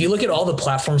general. If you look at all the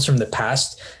platforms from the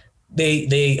past,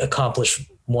 they accomplish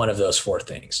one of those four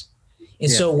things.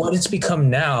 And so what it's become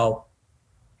now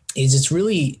is it's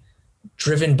really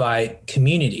driven by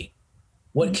community.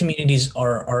 What communities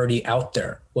are already out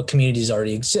there? What communities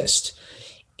already exist?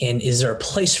 And is there a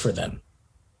place for them?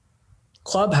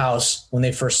 Clubhouse, when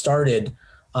they first started,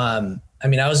 I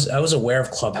was aware of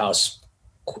Clubhouse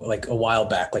like a while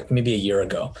back, like maybe a year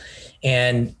ago.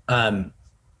 And,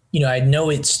 I know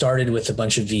it started with a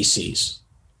bunch of VCs,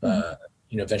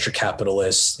 venture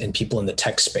capitalists and people in the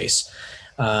tech space.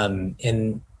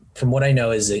 And from what I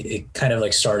know is it kind of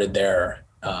like started there.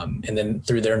 And then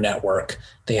through their network,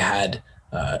 they had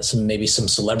some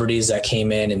celebrities that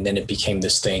came in, and then it became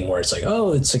this thing where it's like,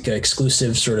 oh, it's like an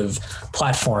exclusive sort of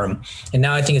platform. And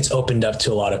now I think it's opened up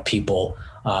to a lot of people.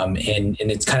 And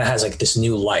it kind of has like this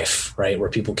new life, right, where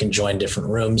people can join different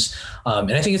rooms.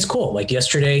 And I think it's cool. Like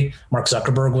yesterday, Mark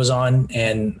Zuckerberg was on,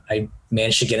 and I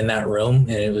managed to get in that room,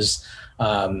 and it was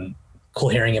cool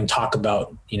hearing him talk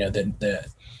about, the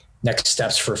next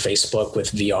steps for Facebook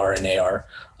with VR and AR.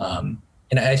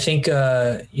 And I think,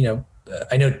 I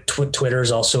know Twitter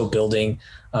is also building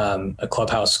a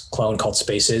Clubhouse clone called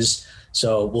Spaces.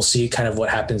 So we'll see kind of what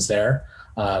happens there.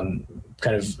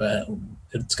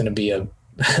 It's going to be a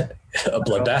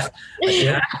bloodbath.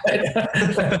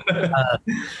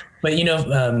 But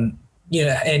and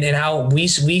how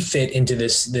we fit into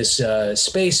this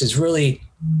space is really,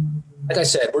 like I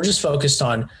said, we're just focused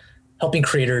on helping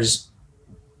creators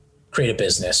create a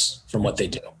business from what they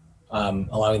do,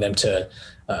 allowing them to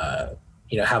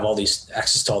have all these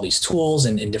access to all these tools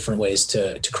and in different ways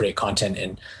to create content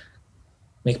and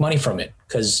make money from it.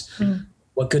 Because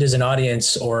what good is an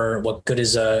audience, or what good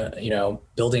is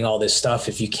building all this stuff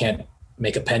if you can't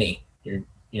make a penny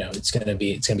it's going to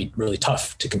be really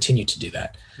tough to continue to do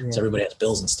that because everybody has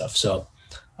bills and stuff. So,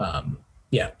 I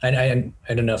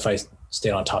don't know if I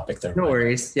stayed on topic there. No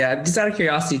worries. Yeah. Just out of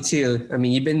curiosity too. I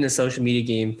mean, you've been in the social media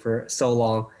game for so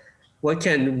long. What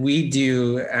can we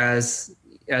do as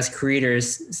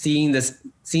creators seeing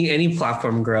any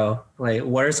platform grow? Like,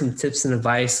 what are some tips and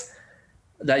advice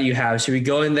that you have? Should we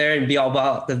go in there and be all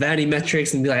about the vanity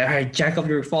metrics and be like, all right, jack up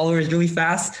your followers really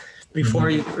fast before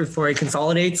it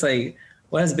consolidates? Like,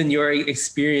 what has been your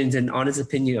experience and honest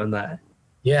opinion on that?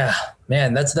 Yeah,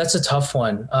 man, that's a tough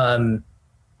one.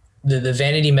 The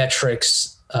vanity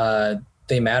metrics,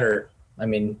 they matter. I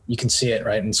mean, you can see it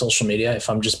right in social media. If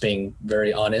I'm just being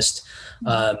very honest,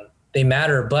 they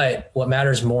matter. But what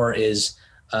matters more is,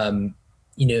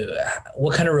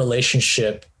 what kind of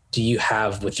relationship do you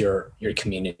have with your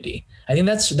community? I think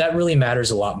that really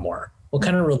matters a lot more. What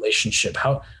kind of relationship?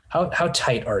 How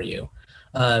tight are you?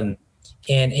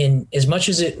 And in as much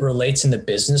as it relates in the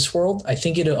business world, I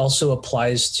think it also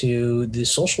applies to the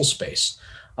social space.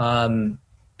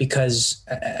 Because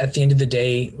at the end of the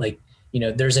day,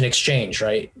 there's an exchange,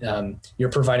 right? You're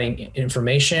providing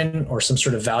information or some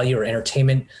sort of value or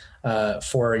entertainment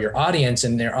for your audience,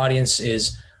 and their audience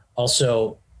is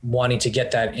also wanting to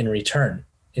get that in return.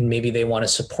 And maybe they want to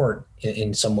support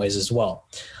in some ways as well.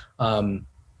 I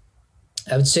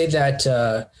would say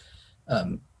that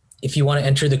if you want to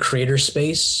enter the creator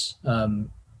space,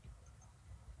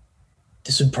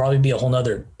 this would probably be a whole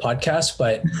nother podcast,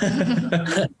 but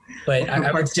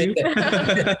I would say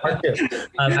that,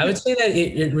 I would say that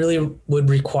it really would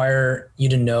require you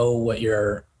to know what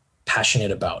you're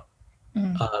passionate about.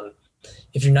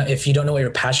 If you don't know what you're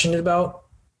passionate about,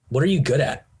 what are you good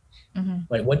at?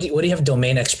 Like, what do you have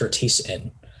domain expertise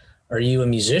in? Are you a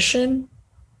musician?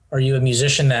 Are you a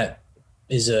musician that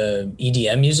is a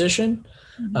EDM musician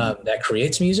that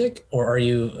creates music? Or are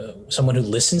you someone who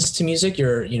listens to music?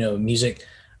 You're, music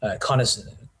connoisseur.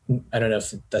 I don't know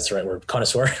if that's the right word,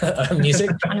 connoisseur of music.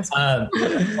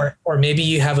 Or maybe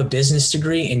you have a business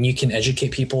degree and you can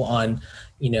educate people on,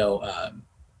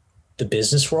 the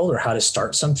business world or how to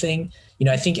start something.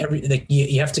 I think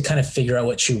you have to kind of figure out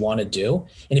what you want to do.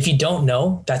 And if you don't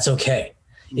know, that's okay.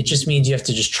 It just means you have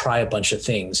to just try a bunch of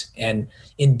things. And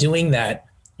in doing that,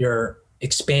 you're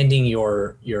expanding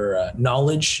your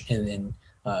knowledge and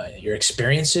your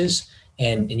experiences.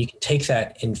 And you can take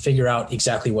that and figure out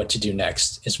exactly what to do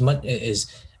next. As much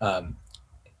as, as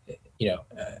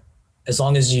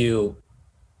long as you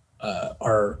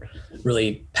are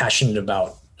really passionate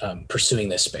about pursuing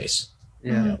this space.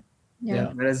 Yeah.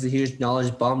 That is a huge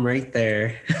knowledge bomb right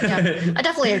there. Yeah, I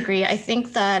definitely agree. I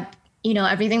think that,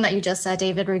 everything that you just said,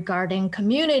 David, regarding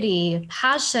community,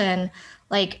 passion,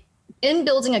 in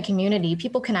building a community,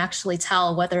 people can actually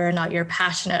tell whether or not you're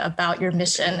passionate about your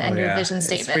mission and your vision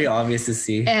statement. It's pretty obvious to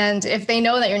see. And if they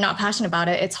know that you're not passionate about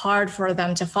it, it's hard for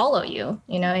them to follow you,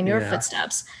 in your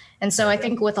footsteps. And so I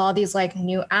think with all these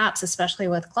new apps, especially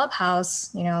with Clubhouse,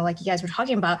 like you guys were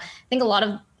talking about, I think a lot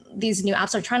of these new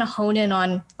apps are trying to hone in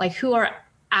on who our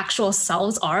actual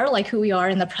selves are, who we are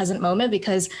in the present moment,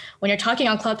 because when you're talking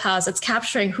on Clubhouse, it's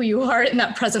capturing who you are in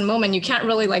that present moment. You can't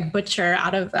really butcher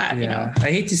out of that.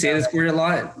 I hate to say this word a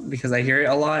lot because I hear it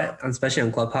a lot, especially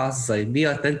on Clubhouse. It's be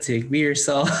authentic, be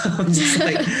yourself. I'm just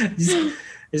I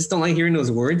just don't like hearing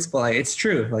those words, but it's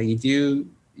true. You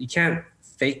can't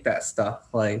fake that stuff.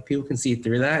 People can see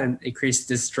through that, and it creates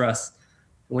distrust.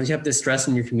 And once you have distrust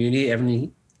in your community,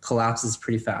 everything collapses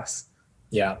pretty fast.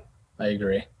 Yeah, I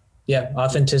agree. Yeah,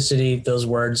 authenticity, those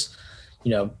words,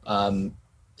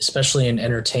 especially in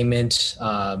entertainment,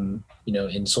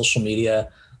 in social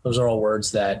media, those are all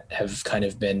words that have kind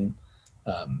of been,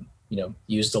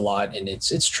 used a lot, and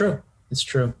it's true. It's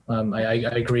true. I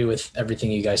agree with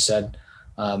everything you guys said.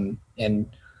 And, the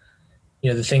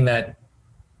thing that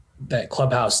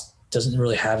Clubhouse doesn't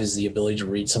really have is the ability to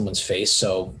read someone's face.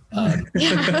 So, more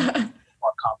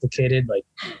complicated,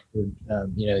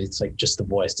 it's just the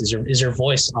voice. Is your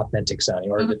voice authentic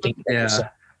sounding, or the thing that you're saying?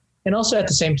 And also at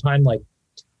the same time,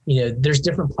 there's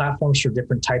different platforms for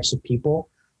different types of people.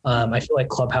 I feel like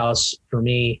Clubhouse for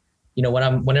me,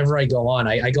 whenever I go on,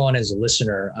 I go on as a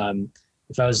listener.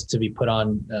 If I was to be put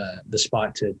on the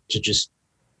spot to just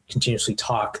continuously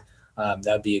talk, that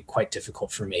would be quite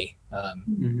difficult for me.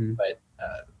 But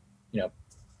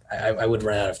I would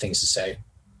run out of things to say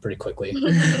pretty quickly.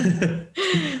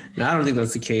 No, I don't think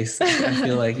that's the case. I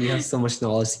feel like you have so much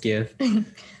knowledge to give.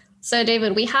 So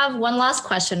David, we have one last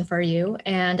question for you.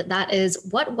 And that is,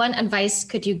 what one advice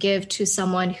could you give to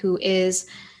someone who is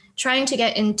trying to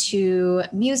get into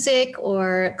music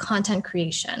or content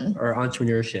creation? Or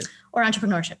entrepreneurship. Or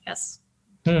entrepreneurship, yes.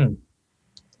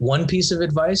 One piece of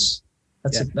advice?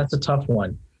 That's a tough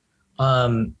one.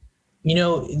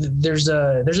 There's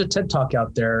a TED Talk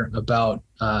out there about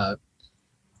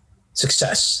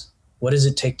success. What does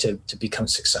it take to become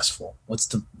successful? What's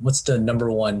the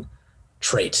number one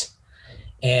trait?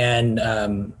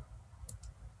 And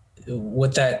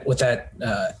what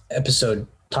that episode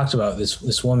talked about,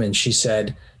 this woman, she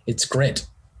said it's grit.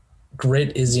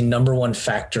 Grit is the number one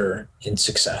factor in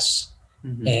success.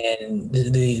 Mm-hmm. And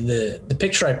the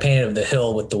picture I painted of the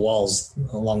hill with the walls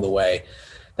along the way,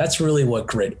 that's really what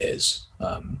grit is.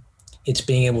 It's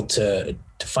being able to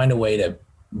find a way to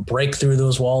break through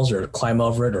those walls or climb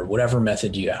over it or whatever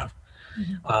method you have,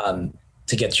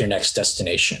 to get to your next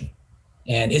destination.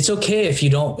 And it's okay if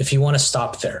you want to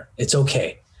stop there. It's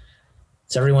okay.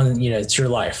 It's everyone, it's your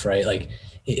life, right? Like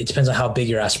it depends on how big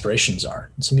your aspirations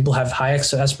are. Some people have high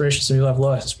aspirations, some people have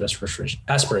low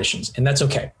aspirations, and that's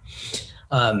okay.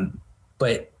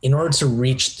 But in order to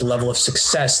reach the level of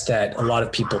success that a lot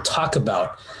of people talk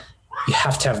about, you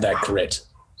have to have that grit.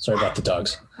 Sorry about the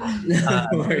dogs. No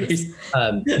worries.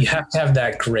 You have to have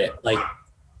that grit. Like,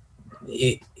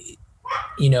 if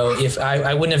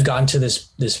I wouldn't have gotten to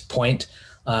this point,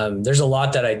 there's a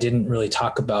lot that I didn't really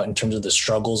talk about in terms of the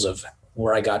struggles of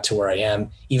where I got to where I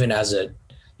am, even as a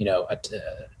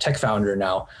tech founder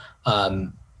now.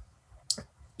 I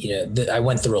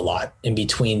went through a lot in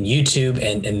between YouTube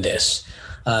and this,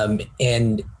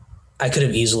 and I could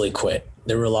have easily quit.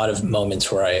 There were a lot of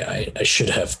moments where I should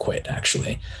have quit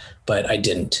actually, but I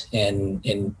didn't.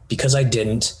 And because I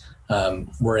didn't,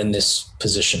 we're in this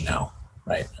position now,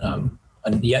 right?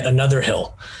 Yet another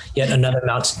hill, yet another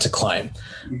mountain to climb.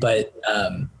 But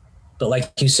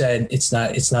like you said, it's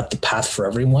not the path for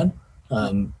everyone.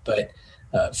 But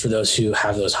for those who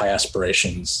have those high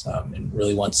aspirations, and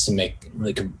really wants to make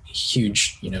like a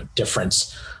huge,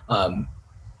 difference,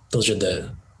 those are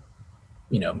the,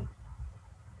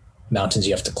 mountains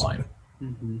you have to climb.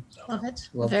 Mm-hmm. So, love it.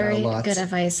 Very good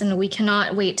advice. And we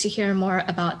cannot wait to hear more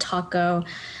about Taco.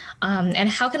 And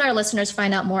how can our listeners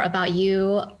find out more about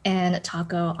you and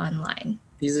Taco online?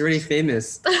 He's already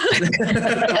famous.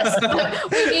 Yes.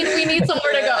 We need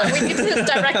somewhere to go. We need to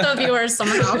direct the viewers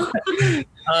somehow.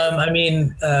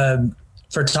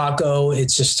 For Taco,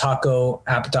 it's just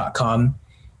tacoapp.com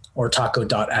or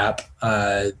taco.app.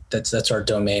 That's our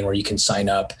domain where you can sign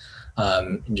up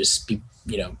and just be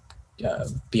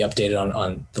updated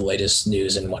on the latest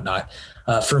news and whatnot.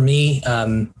 For me,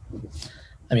 I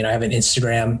have an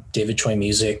Instagram, David Choi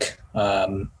Music.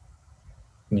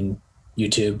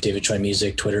 YouTube, David Choi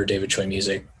Music, Twitter, David Choi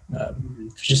Music. If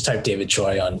you just type David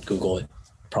Choi on Google, it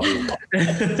probably will pop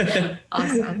up.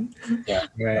 Awesome. Yeah.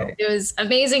 Right. It was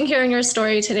amazing hearing your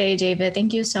story today, David.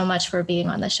 Thank you so much for being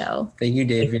on the show. Thank you,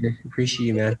 David. Appreciate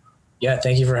you, man. Yeah,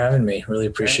 thank you for having me. Really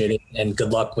appreciate it. And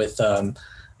good luck with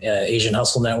Asian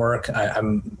Hustle Network. I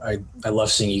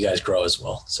love seeing you guys grow as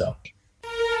well. So.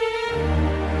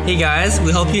 Hey guys,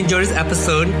 we hope you enjoyed this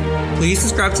episode. Please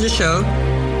subscribe to the show.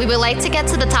 We would like to get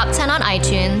to the top 10 on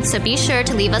iTunes, so be sure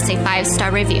to leave us a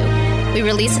 5-star review. We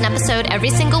release an episode every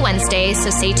single Wednesday,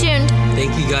 so stay tuned.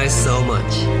 Thank you guys so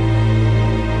much.